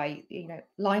 whether I, you know,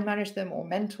 line manage them or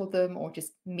mentor them or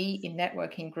just meet in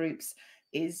networking groups,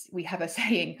 is we have a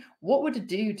saying, what would a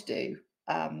dude do?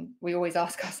 We always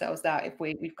ask ourselves that if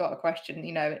we've got a question,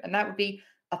 you know, and that would be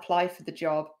apply for the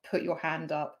job, put your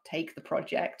hand up, take the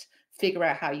project, figure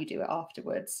out how you do it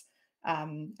afterwards. I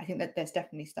think that there's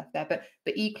definitely stuff there,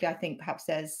 but equally, I think perhaps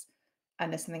there's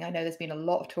something I know there's been a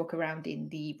lot of talk around in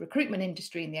the recruitment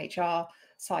industry and the HR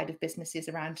side of businesses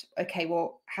around, okay,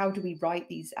 well, how do we write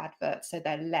these adverts so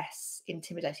they're less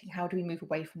intimidating? How do we move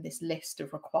away from this list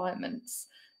of requirements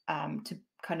to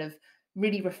kind of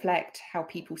really reflect how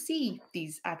people see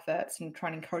these adverts and try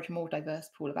and encourage a more diverse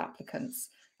pool of applicants?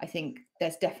 I think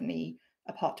there's definitely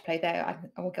a part to play there.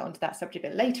 I will get onto that subject a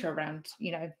bit later around,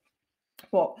 you know,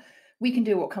 what we can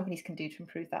do, what companies can do to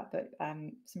improve that. But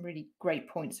some really great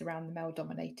points around the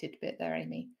male-dominated bit there,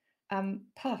 Amy.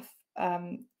 Puff,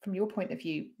 from your point of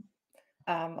view,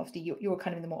 obviously you're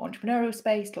kind of in the more entrepreneurial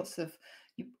space,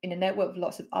 you in a network of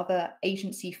lots of other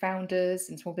agency founders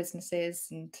and small businesses.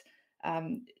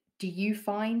 And do you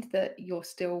find that you're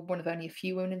still one of only a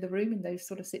few women in the room in those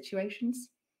sort of situations?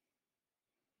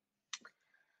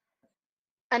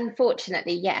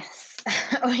 Unfortunately, yes,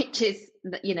 which is,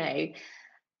 you know,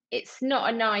 it's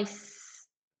not a nice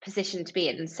position to be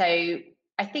in. So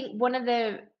I think one of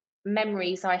the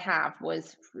memories I have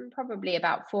was probably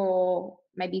about 4,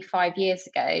 maybe 5 years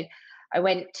ago. I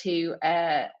went to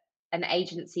an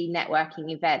agency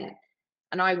networking event,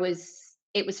 and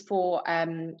it was for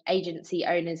agency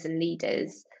owners and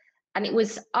leaders, and it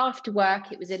was after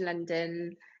work. It was in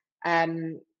London,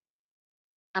 and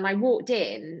I walked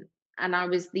in, and I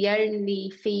was the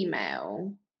only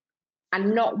female,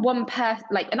 and not one person,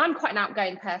 like, and I'm quite an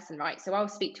outgoing person, right? So I'll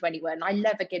speak to anyone. I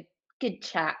love a good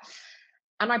chat.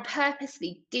 And I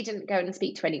purposely didn't go and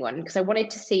speak to anyone because I wanted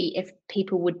to see if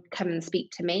people would come and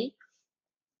speak to me.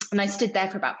 And I stood there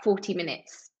for about 40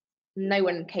 minutes. No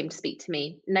one came to speak to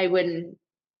me. No one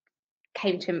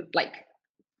came to, like,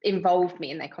 involve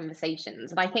me in their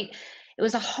conversations. And I think it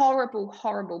was a horrible,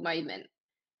 horrible moment.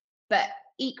 But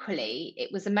equally,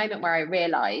 it was a moment where I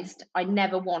realized I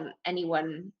never want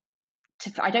anyone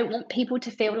I don't want people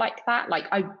to feel like that. Like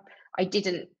I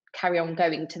didn't carry on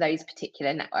going to those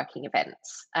particular networking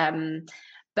events.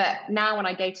 But now when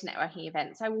I go to networking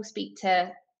events, I will speak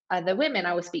to other women.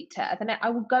 I will speak to other men. I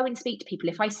will go and speak to people.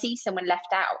 If I see someone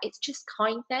left out, it's just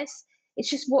kindness. It's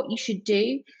just what you should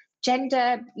do.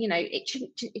 Gender, you know, it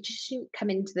just shouldn't come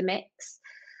into the mix.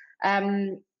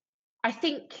 I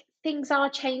think things are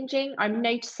changing. I'm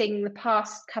noticing the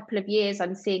past couple of years,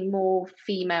 I'm seeing more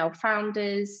female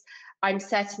founders. I'm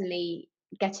certainly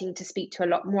getting to speak to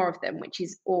a lot more of them, which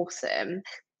is awesome.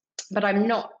 But I'm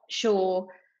not sure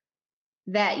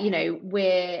that, you know,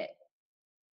 we're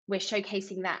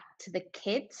showcasing that to the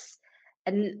kids.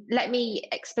 And let me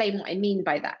explain what I mean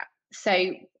by that. So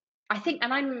I think,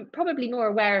 and I'm probably more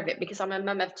aware of it because I'm a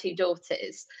mum of 2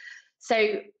 daughters.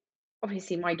 So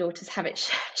obviously my daughters have it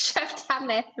shoved down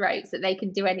their throats that they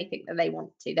can do anything that they want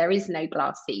to. There is no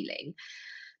glass ceiling.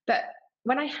 But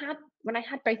when I had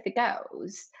both the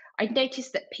girls, I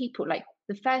noticed that people, like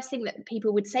the first thing that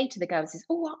people would say to the girls is,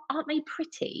 oh, aren't they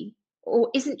pretty? Or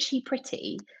isn't she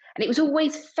pretty? And it was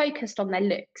always focused on their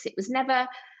looks. It was never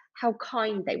how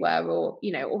kind they were, or,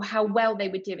 you know, or how well they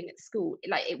were doing at school.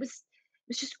 Like it was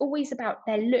just always about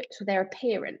their looks or their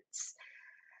appearance.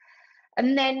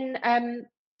 And then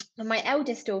my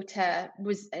eldest daughter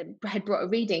had brought a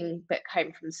reading book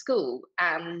home from school,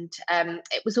 and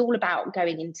it was all about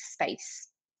going into space.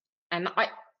 And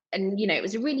you know, it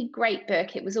was a really great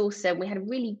book. It was awesome. We had a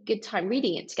really good time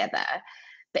reading it together.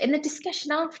 But in the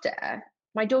discussion after,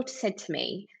 my daughter said to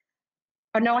me,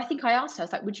 oh no, I think I asked her, I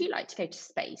was like, would you like to go to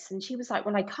space? And she was like,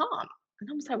 well, I can't. And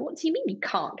I was like, what do you mean you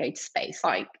can't go to space?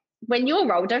 Like, when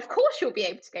you're older, of course you'll be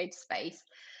able to go to space.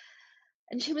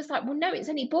 And she was like, well, no, it's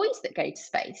only boys that go to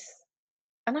space.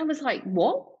 And I was like,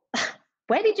 what?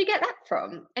 Where did you get that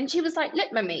from? And she was like,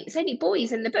 look, mummy, it's only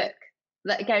boys in the book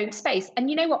that are going to space. And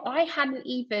you know what? I hadn't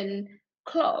even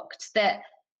clocked that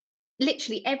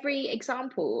literally every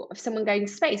example of someone going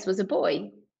to space was a boy.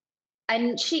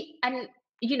 And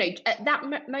you know, at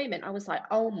that moment, I was like,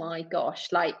 oh my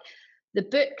gosh, like the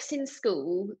books in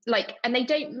school, like, and they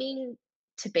don't mean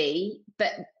to be,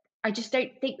 but I just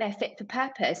don't think they're fit for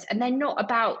purpose. And they're not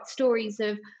about stories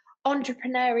of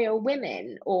entrepreneurial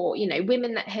women, or, you know,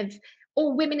 women that have,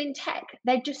 or women in tech.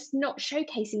 They're just not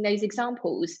showcasing those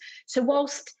examples. So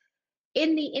whilst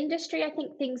in the industry, I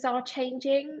think things are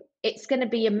changing, it's going to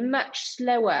be a much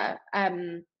slower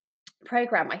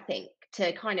program, I think,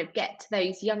 to kind of get to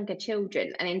those younger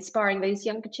children and inspiring those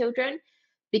younger children,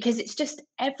 because it's just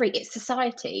it's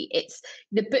society, it's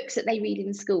the books that they read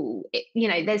in school, you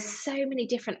know, there's so many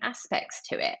different aspects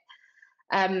to it.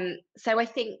 So I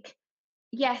think,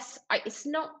 yes, there's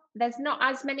not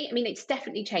as many. I mean, it's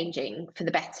definitely changing for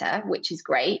the better, which is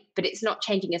great, but it's not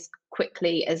changing as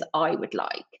quickly as I would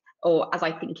like, or as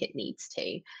I think it needs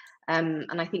to.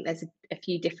 And I think there's a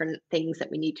few different things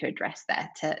that we need to address there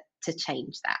to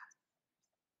change that.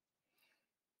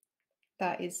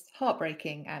 That is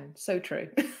heartbreaking and so true.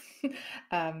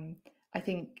 I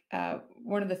think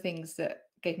one of the things that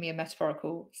gave me a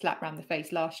metaphorical slap around the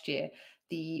face last year,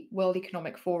 the World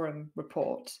Economic Forum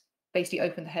report basically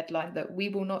opened the headline that we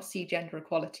will not see gender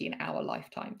equality in our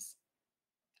lifetimes.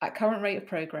 At current rate of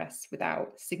progress,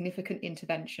 without significant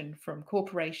intervention from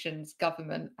corporations,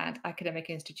 government, and academic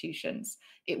institutions,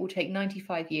 it will take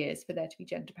 95 years for there to be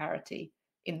gender parity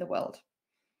in the world.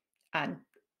 And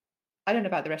I don't know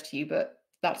about the rest of you, but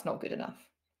that's not good enough.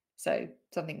 So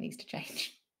something needs to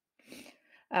change.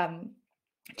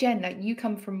 Jen, now you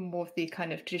come from more of the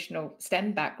kind of traditional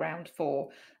STEM background for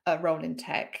a role in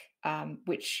tech,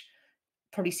 which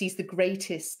probably sees the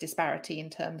greatest disparity in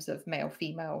terms of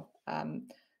male-female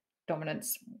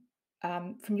dominance.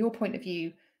 From your point of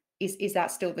view, is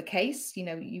that still the case? You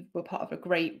know, you were part of a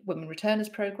great Women Returners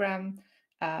program.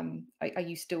 Are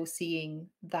you still seeing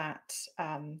that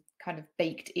kind of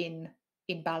baked in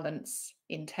imbalance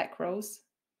in tech roles?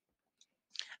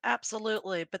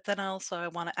 Absolutely. But then also, I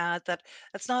want to add that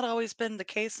it's not always been the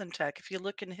case in tech. If you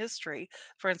look in history,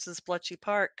 for instance, Bletchley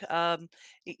Park,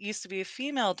 it used to be a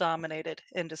female dominated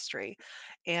industry.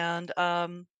 And,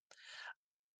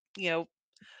 you know,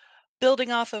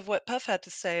 building off of what Puff had to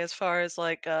say as far as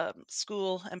like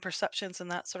school and perceptions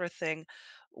and that sort of thing,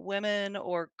 women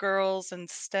or girls in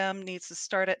STEM needs to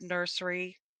start at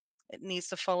nursery. It needs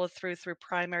to follow through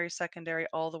primary, secondary,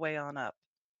 all the way on up.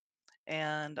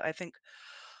 And I think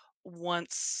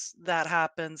once that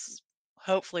happens,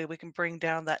 hopefully we can bring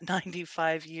down that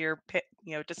 95-year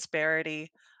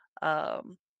disparity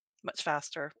much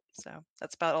faster. So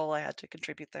that's about all I had to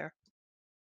contribute there.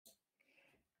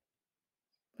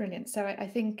 Brilliant. So I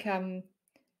think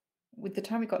with the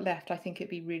time we've got left, I think it'd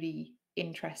be really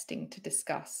interesting to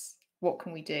discuss what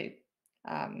can we do.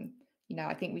 You know,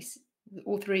 I think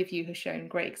all three of you have shown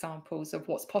great examples of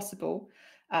what's possible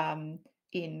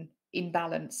in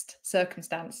imbalanced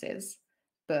circumstances,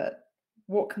 but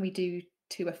what can we do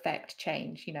to affect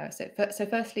change? You know, so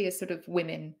firstly, as sort of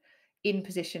women in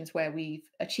positions where we've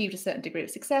achieved a certain degree of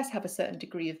success, have a certain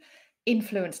degree of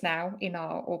influence now in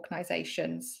our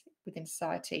organizations within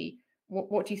society,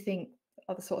 what do you think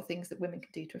are the sort of things that women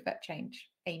can do to affect change?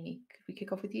 Amy, could we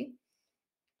kick off with you?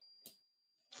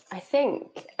 I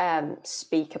think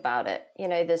speak about it. You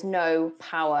know, there's no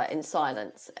power in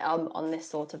silence on this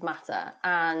sort of matter.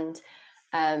 And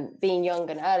being young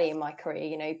and early in my career,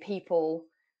 you know, people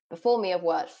before me have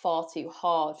worked far too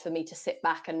hard for me to sit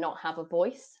back and not have a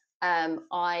voice.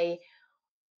 I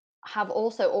have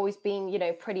also always been, you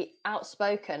know, pretty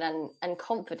outspoken and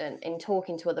confident in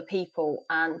talking to other people.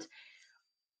 And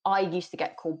I used to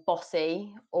get called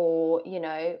bossy or, you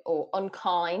know, or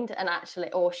unkind, and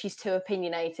actually, or she's too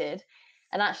opinionated.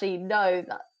 And actually, no,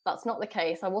 that's not the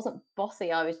case. I wasn't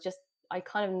bossy. I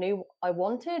kind of knew what I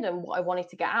wanted and what I wanted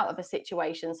to get out of a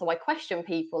situation. So I questioned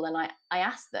people and I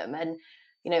asked them. And,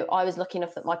 I was lucky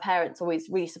enough that my parents always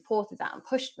really supported that and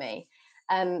pushed me.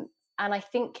 And I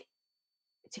think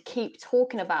to keep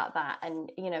talking about that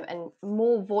and, and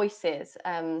more voices,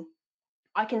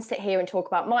 I can sit here and talk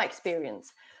about my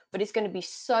experience, but it's going to be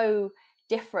so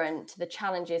different to the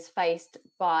challenges faced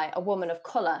by a woman of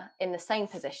color in the same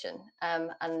position.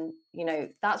 And,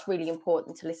 that's really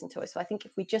important to listen to. So I think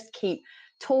if we just keep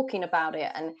talking about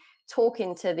it and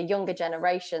talking to the younger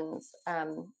generations,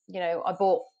 I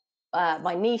bought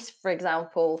my niece, for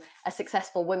example, a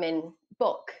Successful Women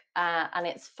book, and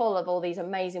it's full of all these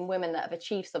amazing women that have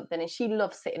achieved something, and she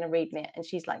loves sitting and reading it, and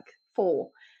she's like 4,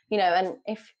 and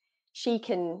if she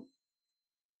can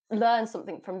learn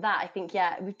something from that, I think,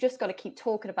 we've just got to keep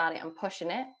talking about it and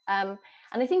pushing it. And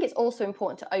I think it's also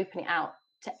important to open it out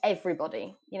to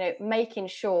everybody, making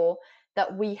sure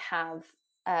that we have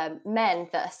men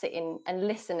that are sitting and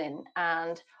listening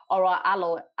and are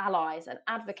our allies and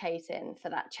advocating for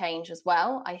that change as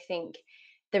well. I think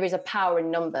there is a power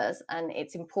in numbers, and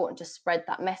it's important to spread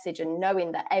that message, and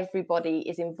knowing that everybody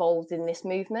is involved in this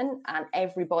movement and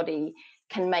everybody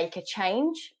can make a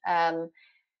change.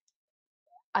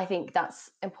 I think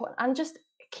that's important, and just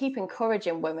keep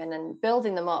encouraging women and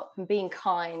building them up and being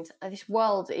kind. This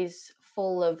world is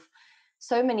full of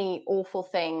so many awful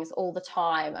things all the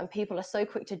time, and people are so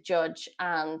quick to judge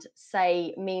and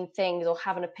say mean things or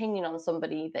have an opinion on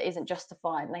somebody that isn't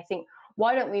justified. And I think,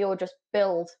 why don't we all just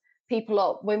build people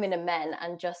up, women and men,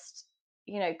 and just,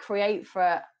 create for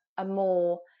a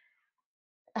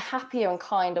happier and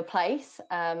kinder place,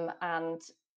 and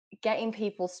getting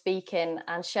people speaking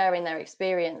and sharing their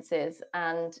experiences.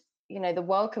 And the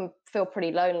world can feel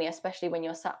pretty lonely, especially when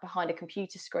you're sat behind a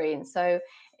computer screen. So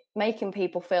making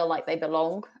people feel like they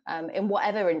belong, in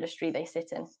whatever industry they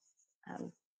sit in,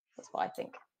 that's what I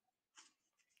think.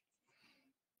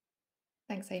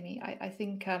 Thanks, Amy. I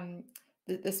think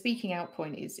the speaking out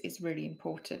point is really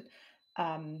important,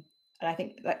 and I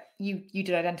think that you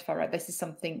did identify, right, this is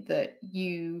something that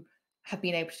you have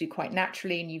been able to do quite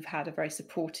naturally, and you've had a very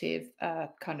supportive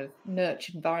kind of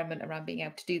nurtured environment around being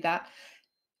able to do that.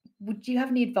 Would you have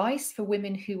any advice for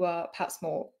women who are perhaps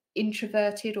more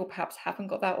introverted, or perhaps haven't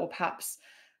got that, or perhaps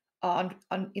are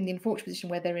in the unfortunate position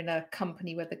where they're in a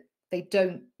company where they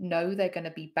don't know they're going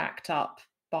to be backed up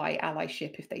by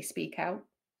allyship if they speak out?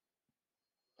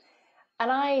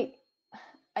 And I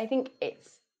think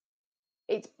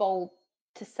it's bold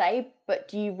to say, but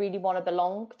do you really want to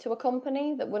belong to a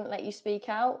company that wouldn't let you speak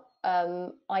out?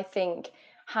 I think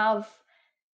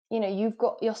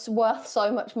you're worth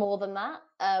so much more than that,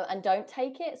 and don't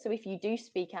take it. So if you do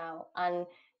speak out and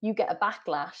you get a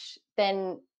backlash,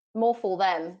 then more for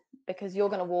them, because you're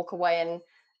going to walk away and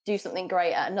do something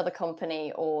great at another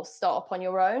company or start up on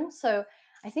your own. So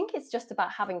I think it's just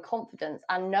about having confidence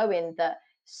and knowing that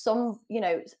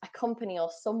a company or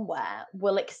somewhere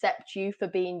will accept you for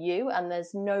being you, and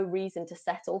there's no reason to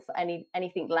settle for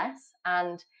anything less.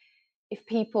 And if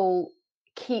people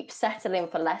keep settling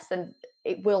for less, then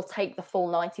it will take the full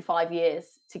 95 years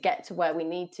to get to where we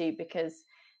need to, because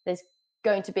there's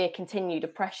going to be a continued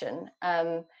oppression.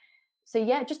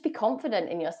 So just be confident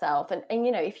in yourself, and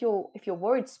if you're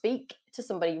worried, speak to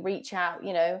somebody, reach out,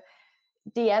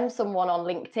 DM someone on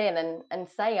LinkedIn and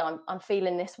say, I'm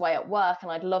feeling this way at work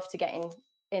and I'd love to get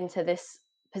into this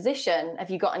position.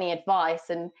 Have you got any advice?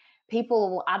 And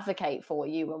people will advocate for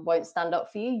you and won't stand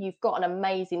up for you. You've got an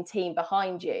amazing team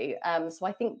behind you. So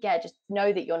I think, just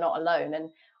know that you're not alone. And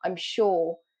I'm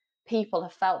sure people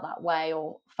have felt that way,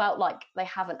 or felt like they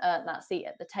haven't earned that seat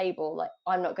at the table. Like,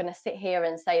 I'm not going to sit here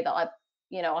and say that I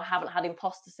haven't had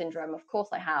imposter syndrome. Of course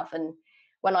I have. And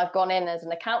when I've gone in as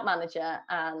an account manager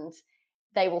and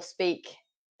they will speak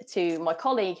to my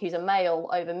colleague who's a male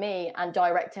over me and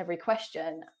direct every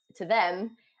question to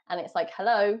them, and it's like,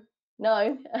 hello,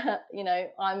 no,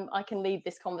 I can lead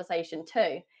this conversation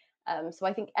too. So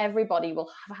I think everybody will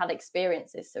have had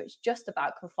experiences. So it's just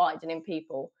about confiding in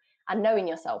people and knowing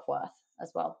your self-worth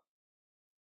as well.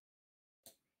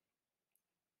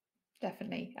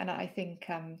 Definitely. And I think,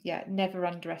 never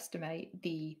underestimate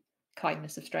the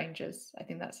kindness of strangers. I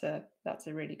think that's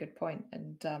a really good point.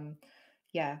 And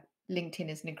LinkedIn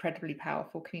is an incredibly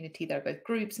powerful community. There are both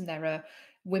groups and there are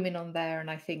women on there. And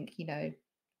I think,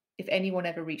 if anyone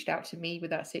ever reached out to me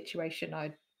with that situation,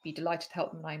 I'd be delighted to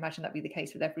help them. And I imagine that'd be the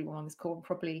case with everyone on this call, and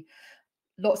probably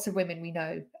lots of women we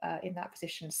know in that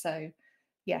position. So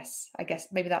yes, I guess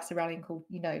maybe that's a rallying call,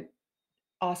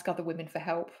 ask other women for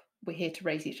help. We're here to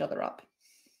raise each other up.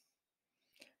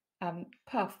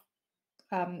 Puff,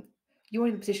 you're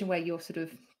in a position where you're sort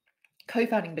of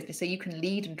co-founding business, so you can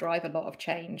lead and drive a lot of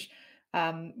change.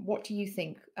 What do you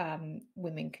think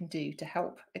women can do to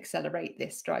help accelerate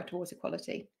this drive towards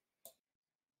equality?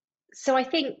 So I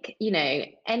think,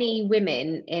 any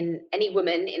woman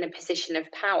in a position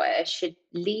of power should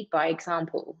lead by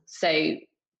example. So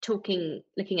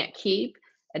looking at Cube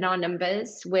and our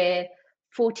numbers, we're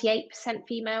 48%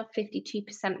 female,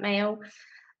 52% male,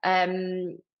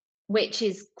 um, which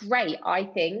is great, I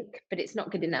think, but it's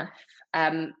not good enough.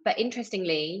 But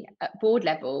interestingly, at board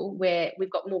level,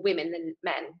 we've got more women than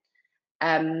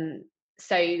men.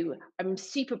 So I'm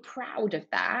super proud of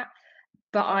that,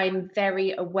 but I'm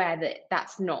very aware that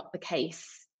that's not the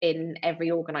case in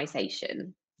every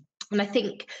organization. And I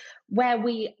think where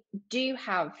we do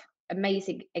have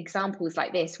amazing examples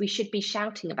like this, we should be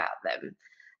shouting about them.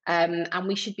 And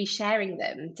we should be sharing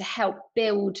them to help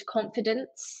build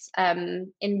confidence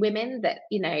in women that,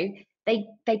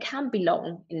 they can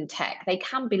belong in tech, they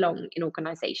can belong in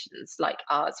organizations like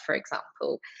ours, for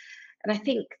example. And I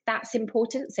think that's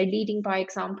important. So leading by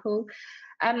example.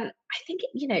 I think,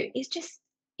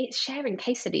 it's sharing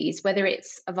case studies, whether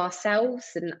it's of ourselves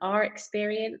and our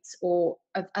experience or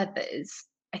of others.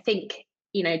 I think,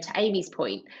 to Amy's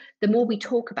point, the more we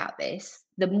talk about this,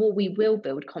 the more we will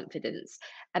build confidence,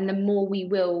 and the more we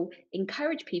will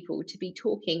encourage people to be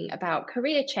talking about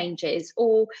career changes,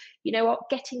 or,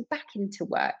 getting back into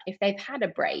work if they've had a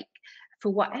break for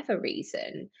whatever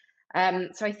reason.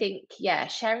 So I think, yeah,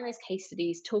 sharing those case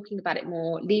studies, talking about it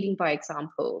more, leading by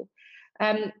example.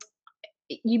 Um,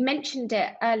 you mentioned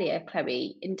it earlier,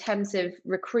 Chloe, in terms of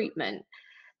recruitment.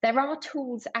 There are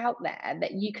tools out there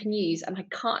that you can use, and I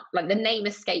can't, like, the name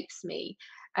escapes me,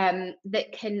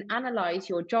 that can analyze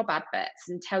your job adverts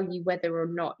and tell you whether or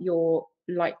not you're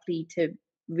likely to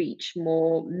reach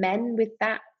more men with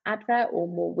that advert or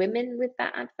more women with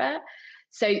that advert.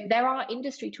 So there are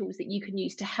industry tools that you can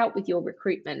use to help with your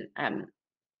recruitment. And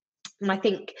I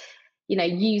think,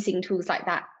 using tools like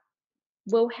that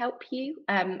will help you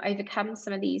overcome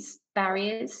some of these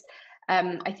barriers.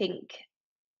 I think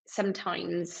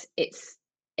sometimes it's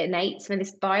innate, some of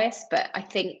this bias, but I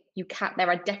think there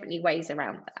are definitely ways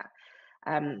around that.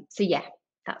 So yeah,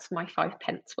 that's my 5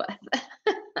 pence worth.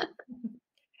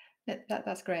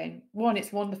 That's great. One,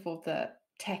 it's wonderful that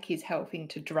tech is helping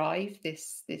to drive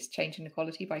this change in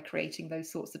equality by creating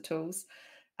those sorts of tools.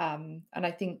 And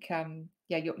I think,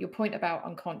 yeah, your point about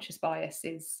unconscious bias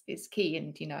is key.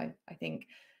 And I think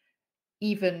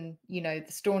even the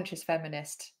staunchest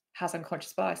feminist has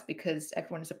unconscious bias because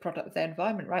everyone is a product of their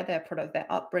environment, right? They're a product of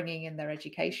their upbringing and their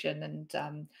education,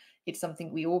 and it's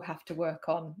something we all have to work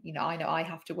on. I know I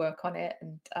have to work on it,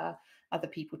 and other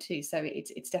people too. So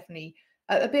it's definitely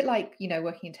a bit like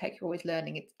working in tech. You're always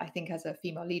learning. I think as a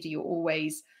female leader, you're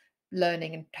always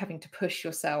learning and having to push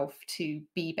yourself to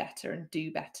be better and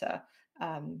do better,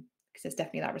 because there's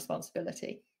definitely that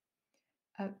responsibility.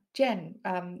 Jen,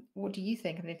 what do you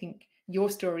think? I mean, I think your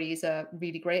story is a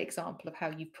really great example of how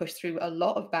you've pushed through a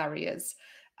lot of barriers,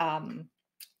 and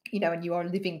you are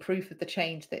living proof of the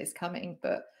change that is coming.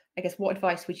 But I guess what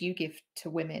advice would you give to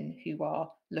women who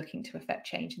are looking to affect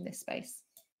change in this space?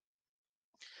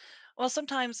 Well,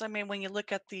 sometimes, I mean, when you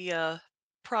look at the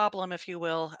problem, if you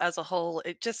will, as a whole,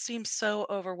 it just seems so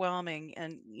overwhelming.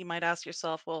 And you might ask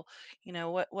yourself, well,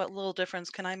 what little difference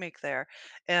can I make there?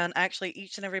 And actually,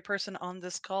 each and every person on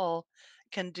this call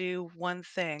can do one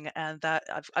thing, and that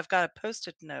I've got a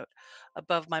post-it note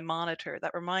above my monitor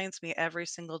that reminds me every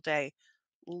single day: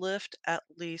 lift at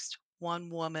least one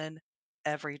woman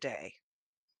every day.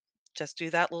 Just do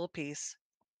that little piece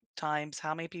times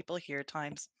how many people here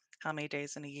times how many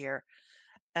days in a year.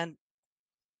 And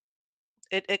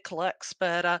it collects.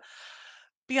 But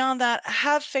beyond that,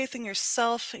 have faith in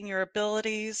yourself and your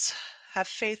abilities. Have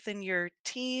faith in your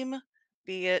team,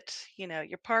 be it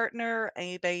your partner,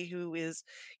 anybody who is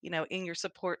in your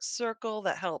support circle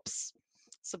that helps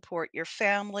support your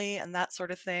family and that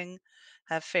sort of thing.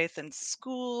 Have faith in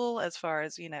school as far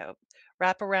as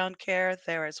wraparound care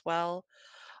there as well.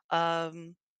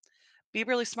 Um, be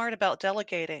really smart about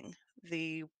delegating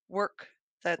the work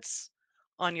that's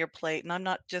on your plate. And I'm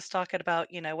not just talking about,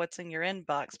 what's in your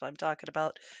inbox, but I'm talking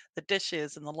about the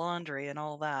dishes and the laundry and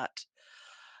all that.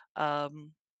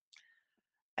 Um,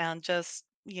 and just,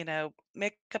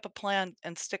 make up a plan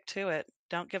and stick to it.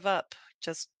 Don't give up.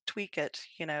 Just tweak it,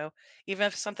 Even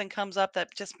if something comes up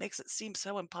that just makes it seem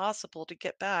so impossible to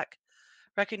get back,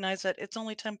 recognize that it's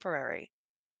only temporary.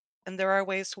 And there are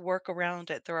ways to work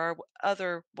around it. There are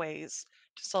other ways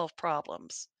to solve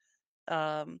problems.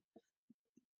 Um,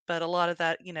 but a lot of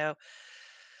that,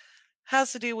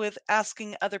 has to do with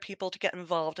asking other people to get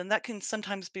involved, and that can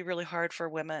sometimes be really hard for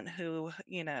women who,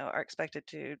 are expected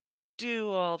to do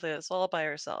all this all by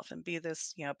herself and be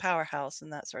this, powerhouse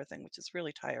and that sort of thing, which is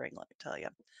really tiring, let me tell you.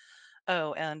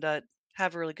 Oh, and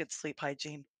have really good sleep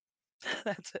hygiene.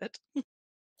 That's it.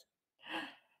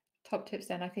 Top tips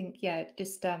then. I think, yeah,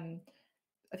 just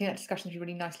I think that discussion is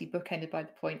really nicely bookended by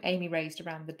the point Amy raised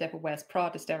around the Devil Wears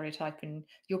Prada stereotype and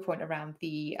your point around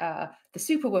the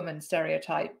superwoman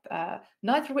stereotype,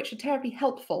 neither of which are terribly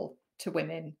helpful to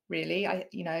women, really. I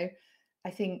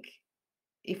think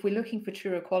if we're looking for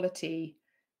true equality,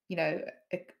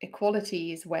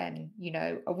 equality is when,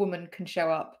 a woman can show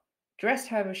up dressed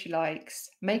however she likes,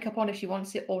 makeup on if she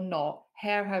wants it or not,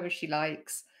 hair however she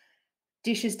likes,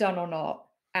 dishes done or not,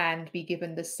 and be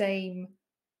given the same,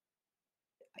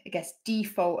 I guess,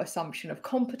 default assumption of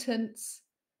competence,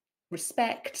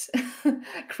 respect,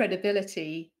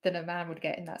 credibility than a man would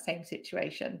get in that same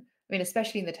situation. I mean,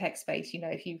 especially in the tech space,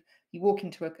 if you walk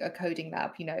into a coding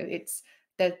lab, it's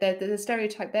there's a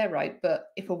stereotype there, right? But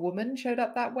if a woman showed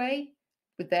up that way,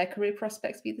 would their career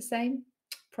prospects be the same?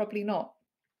 Probably not.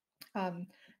 And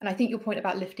I think your point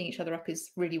about lifting each other up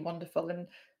is really wonderful. And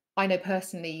I know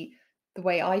personally, the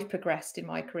way I've progressed in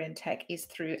my career in tech is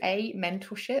through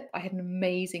mentorship. I had an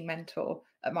amazing mentor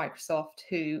at Microsoft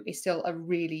who is still a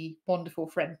really wonderful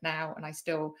friend now, and I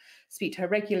still speak to her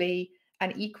regularly.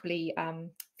 And equally,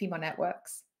 female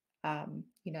networks.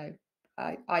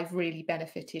 I've really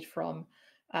benefited from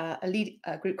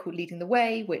a group called Leading the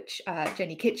Way, which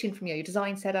Jenny Kitchen from Yo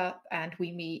Design set up, and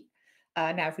we meet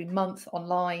now every month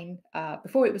online.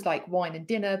 Before it was like wine and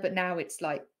dinner, but now it's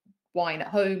like wine at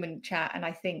home and chat. And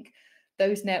I think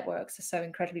those networks are so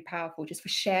incredibly powerful just for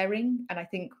sharing. And I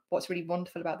think what's really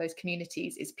wonderful about those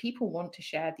communities is people want to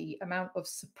share. The amount of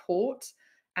support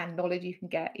and knowledge you can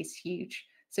get is huge.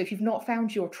 So if you've not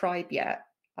found your tribe yet,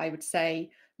 I would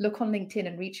say look on LinkedIn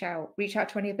and reach out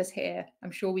to any of us here.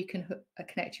 I'm sure we can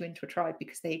connect you into a tribe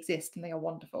because they exist and they are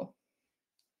wonderful.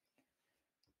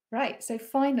 Right, so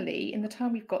finally, in the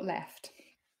time we've got left,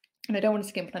 and I don't want to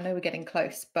skimp, and I know we're getting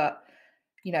close, but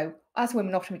as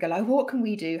women, often we go like, what can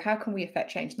we do? How can we affect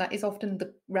change? And that is often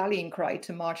the rallying cry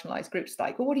to marginalized groups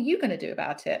like, well, what are you going to do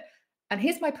about it? And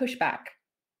here's my pushback.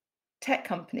 Tech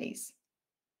companies,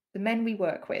 the men we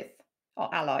work with, our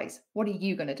allies, what are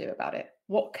you going to do about it?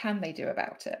 What can they do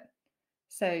about it?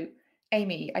 So,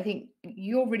 Amy, I think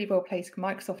you're really well placed.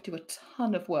 Microsoft do a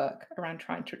ton of work around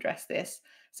trying to address this.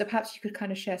 So perhaps you could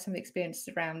kind of share some of the experiences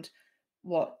around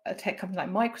what a tech company like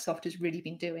Microsoft has really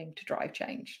been doing to drive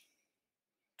change.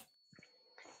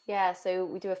 Yeah, so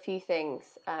we do a few things,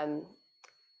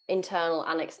 internal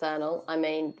and external. I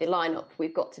mean, the lineup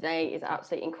we've got today is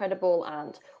absolutely incredible,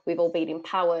 and we've all been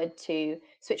empowered to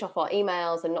switch off our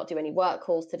emails and not do any work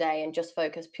calls today and just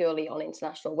focus purely on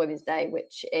International Women's Day,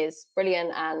 which is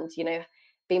brilliant. And,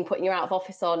 being putting your out of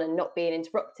office on and not being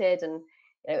interrupted, and,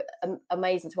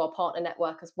 amazing to our partner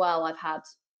network as well. I've had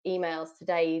emails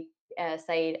today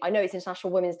saying, I know it's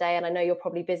International Women's Day and I know you're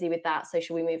probably busy with that, so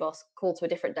should we move our call to a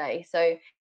different day? So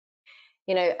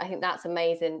I think that's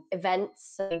amazing.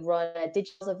 Events, so we run a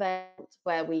digital event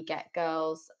where we get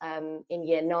girls in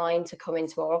year 9 to come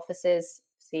into our offices.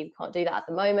 See, we can't do that at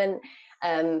the moment,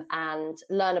 and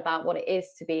learn about what it is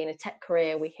to be in a tech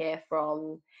career. We hear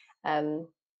from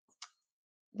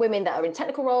women that are in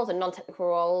technical roles and non-technical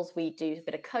roles. We do a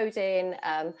bit of coding.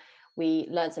 We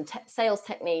learn some sales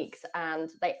techniques, and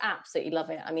they absolutely love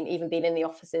it. I mean, even being in the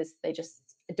offices, they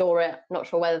just adore it. Not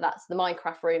sure whether that's the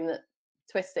Minecraft room that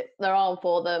twist their arm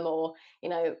for them, or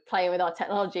playing with our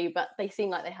technology, but they seem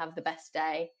like they have the best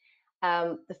day.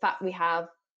 The fact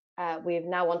we've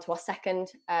now on to our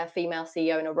second female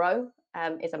CEO in a row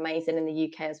is amazing in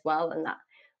the UK as well, and that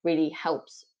really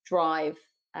helps drive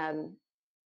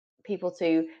people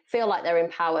to feel like they're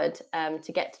empowered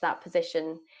to get to that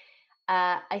position.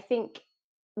 I think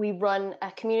we run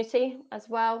a community as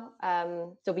well,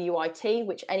 WIT,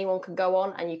 which anyone can go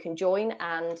on and you can join,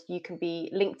 and you can be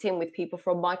linked in with people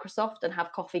from Microsoft and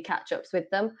have coffee catch-ups with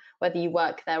them, whether you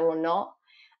work there or not.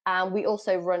 And we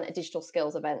also run a digital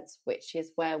skills events, which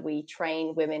is where we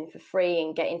train women for free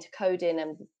and get into coding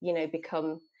and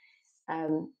become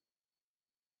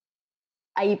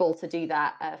able to do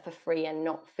that for free and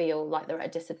not feel like they're at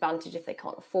a disadvantage if they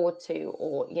can't afford to,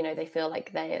 or they feel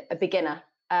like they're a beginner.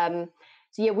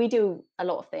 So yeah, we do a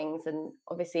lot of things, and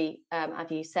obviously, as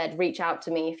you said, reach out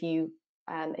to me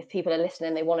if people are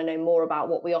listening, they want to know more about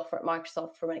what we offer at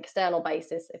Microsoft from an external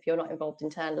basis, if you're not involved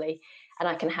internally, and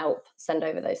I can help send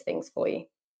over those things for you.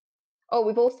 Oh,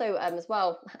 we've also as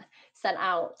well signed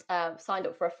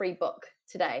up for a free book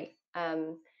today.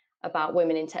 about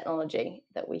women in technology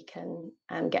that we can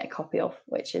get a copy of,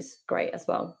 which is great as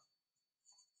well.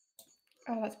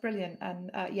 Oh, that's brilliant.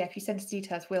 And yeah, if you send us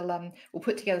details, we'll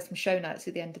put together some show notes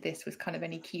at the end of this with kind of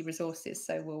any key resources.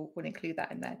 So we'll include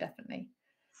that in there, definitely.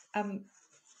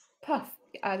 Puff,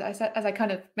 as I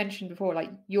kind of mentioned before, like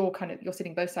you're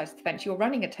sitting both sides of the fence. You're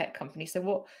running a tech company. So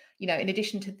what, in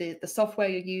addition to the software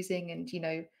you're using, and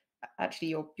actually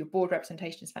your board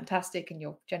representation is fantastic and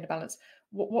your gender balance,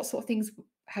 what sort of things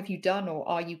have you done or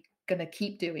are you going to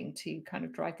keep doing to kind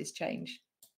of drive this change?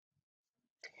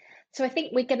 So I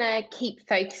think we're going to keep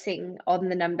focusing on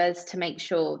the numbers to make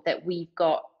sure that we've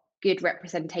got good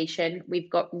representation. We've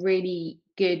got really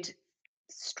good,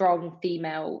 strong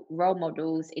female role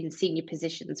models in senior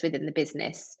positions within the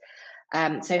business.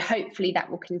 So hopefully that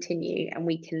will continue and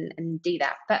we can do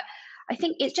that. But I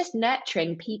think it's just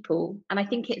nurturing people, and I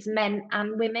think it's men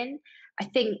and women. I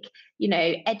think,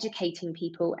 educating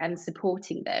people and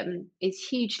supporting them is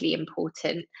hugely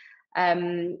important.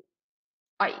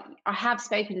 I have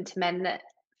spoken to men that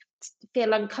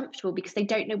feel uncomfortable because they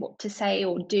don't know what to say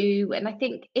or do, and I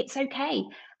think it's okay.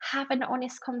 Have an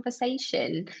honest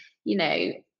conversation.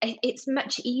 It's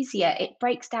much easier. It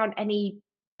breaks down any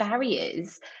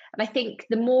barriers, and I think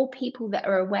the more people that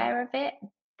are aware of it,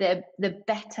 the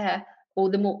better, or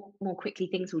the more quickly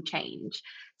things will change.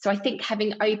 So I think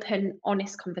having open,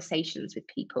 honest conversations with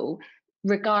people,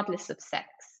 regardless of sex,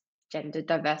 gender,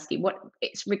 diversity,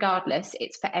 it's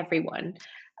for everyone.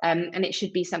 And it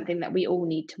should be something that we all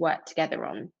need to work together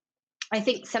on. I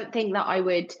think something that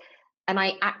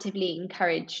I actively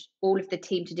encourage all of the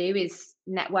team to do is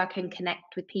network and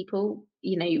connect with people.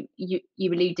 You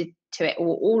alluded to it,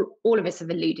 or all of us have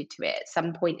alluded to it at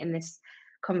some point in this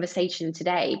conversation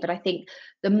today. But I think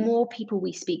the more people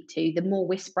we speak to, the more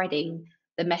we're spreading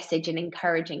the message and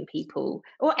encouraging people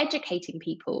or educating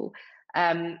people.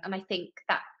 And I think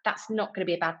that's not going to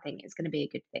be a bad thing. It's going to be a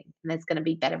good thing, and there's going to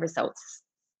be better results.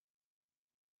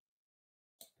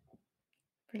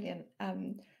 Brilliant.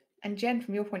 And Jen,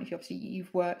 from your point of view, obviously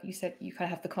you said you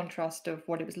kind of have the contrast of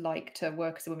what it was like to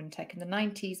work as a woman in tech in the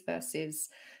 90s versus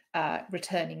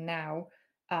returning now.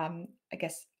 I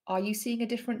guess, are you seeing a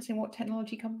difference in what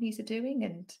technology companies are doing?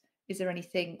 And is there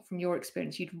anything from your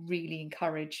experience you'd really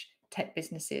encourage tech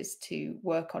businesses to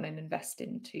work on and invest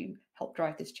in to help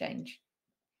drive this change?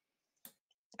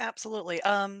 Absolutely.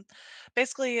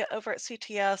 Basically, over at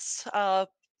CTS,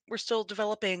 we're still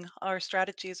developing our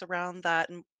strategies around that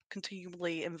and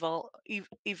continually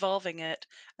evolving it.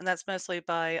 And that's mostly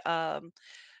by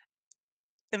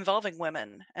involving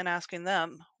women and asking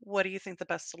them, what do you think the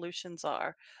best solutions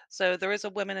are? So there is a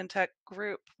women in tech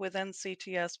group within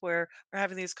CTS where we're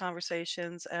having these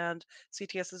conversations, and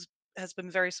CTS has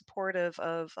been very supportive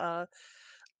of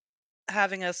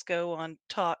having us go on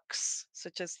talks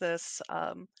such as this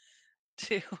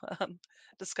to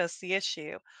discuss the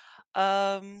issue.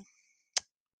 There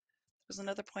was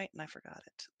another point and I forgot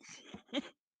it.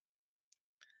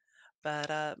 But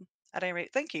at any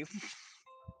rate, thank you.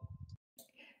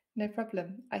 No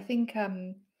problem. I think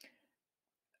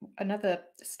another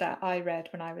stat I read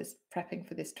when I was prepping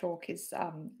for this talk is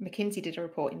McKinsey did a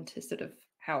report into sort of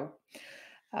how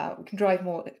we can drive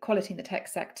more equality in the tech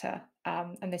sector.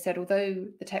 And they said, although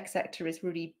the tech sector is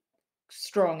really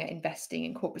strong at investing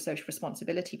in corporate social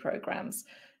responsibility programs,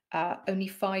 only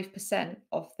 5%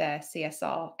 of their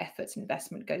CSR efforts and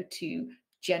investment go to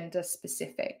gender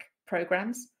specific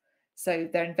programs. So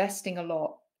they're investing a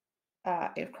lot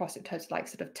across in terms of like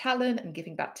sort of talent and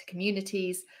giving back to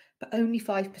communities, but only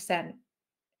 5%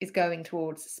 is going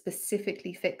towards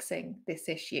specifically fixing this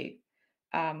issue.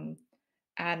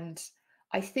 And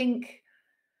I think,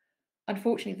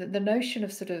 unfortunately, the notion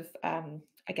of sort of,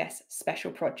 I guess,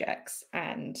 special projects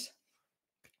and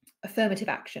affirmative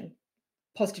action,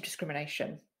 positive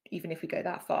discrimination, even if we go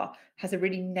that far, has a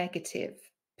really negative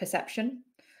perception.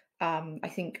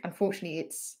 I think, unfortunately,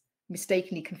 it's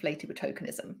mistakenly conflated with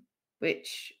tokenism,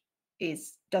 which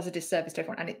does a disservice to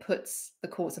everyone, and it puts the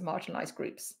cause of marginalized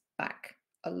groups back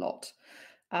a lot.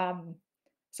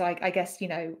 So I guess,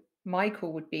 my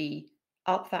call would be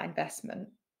up that investment,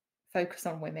 focus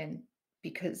on women,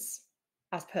 because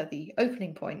as per the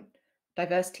opening point,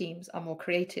 diverse teams are more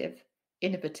creative,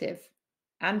 innovative,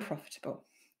 and profitable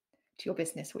to your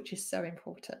business, which is so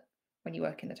important when you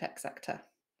work in the tech sector.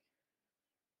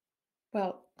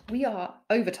 Well, we are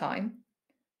over time.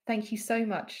 Thank you so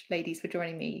much, ladies, for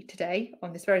joining me today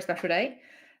on this very special day.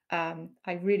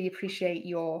 I really appreciate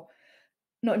not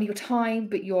only your time,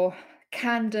 but your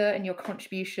candor and your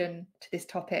contribution to this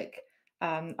topic.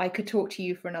 I could talk to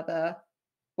you for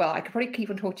I could probably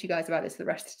keep on talking to you guys about this for the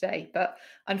rest of the day, but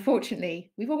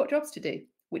unfortunately, we've all got jobs to do.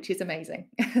 which is amazing.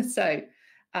 So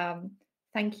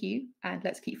thank you, and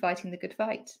let's keep fighting the good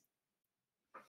fight.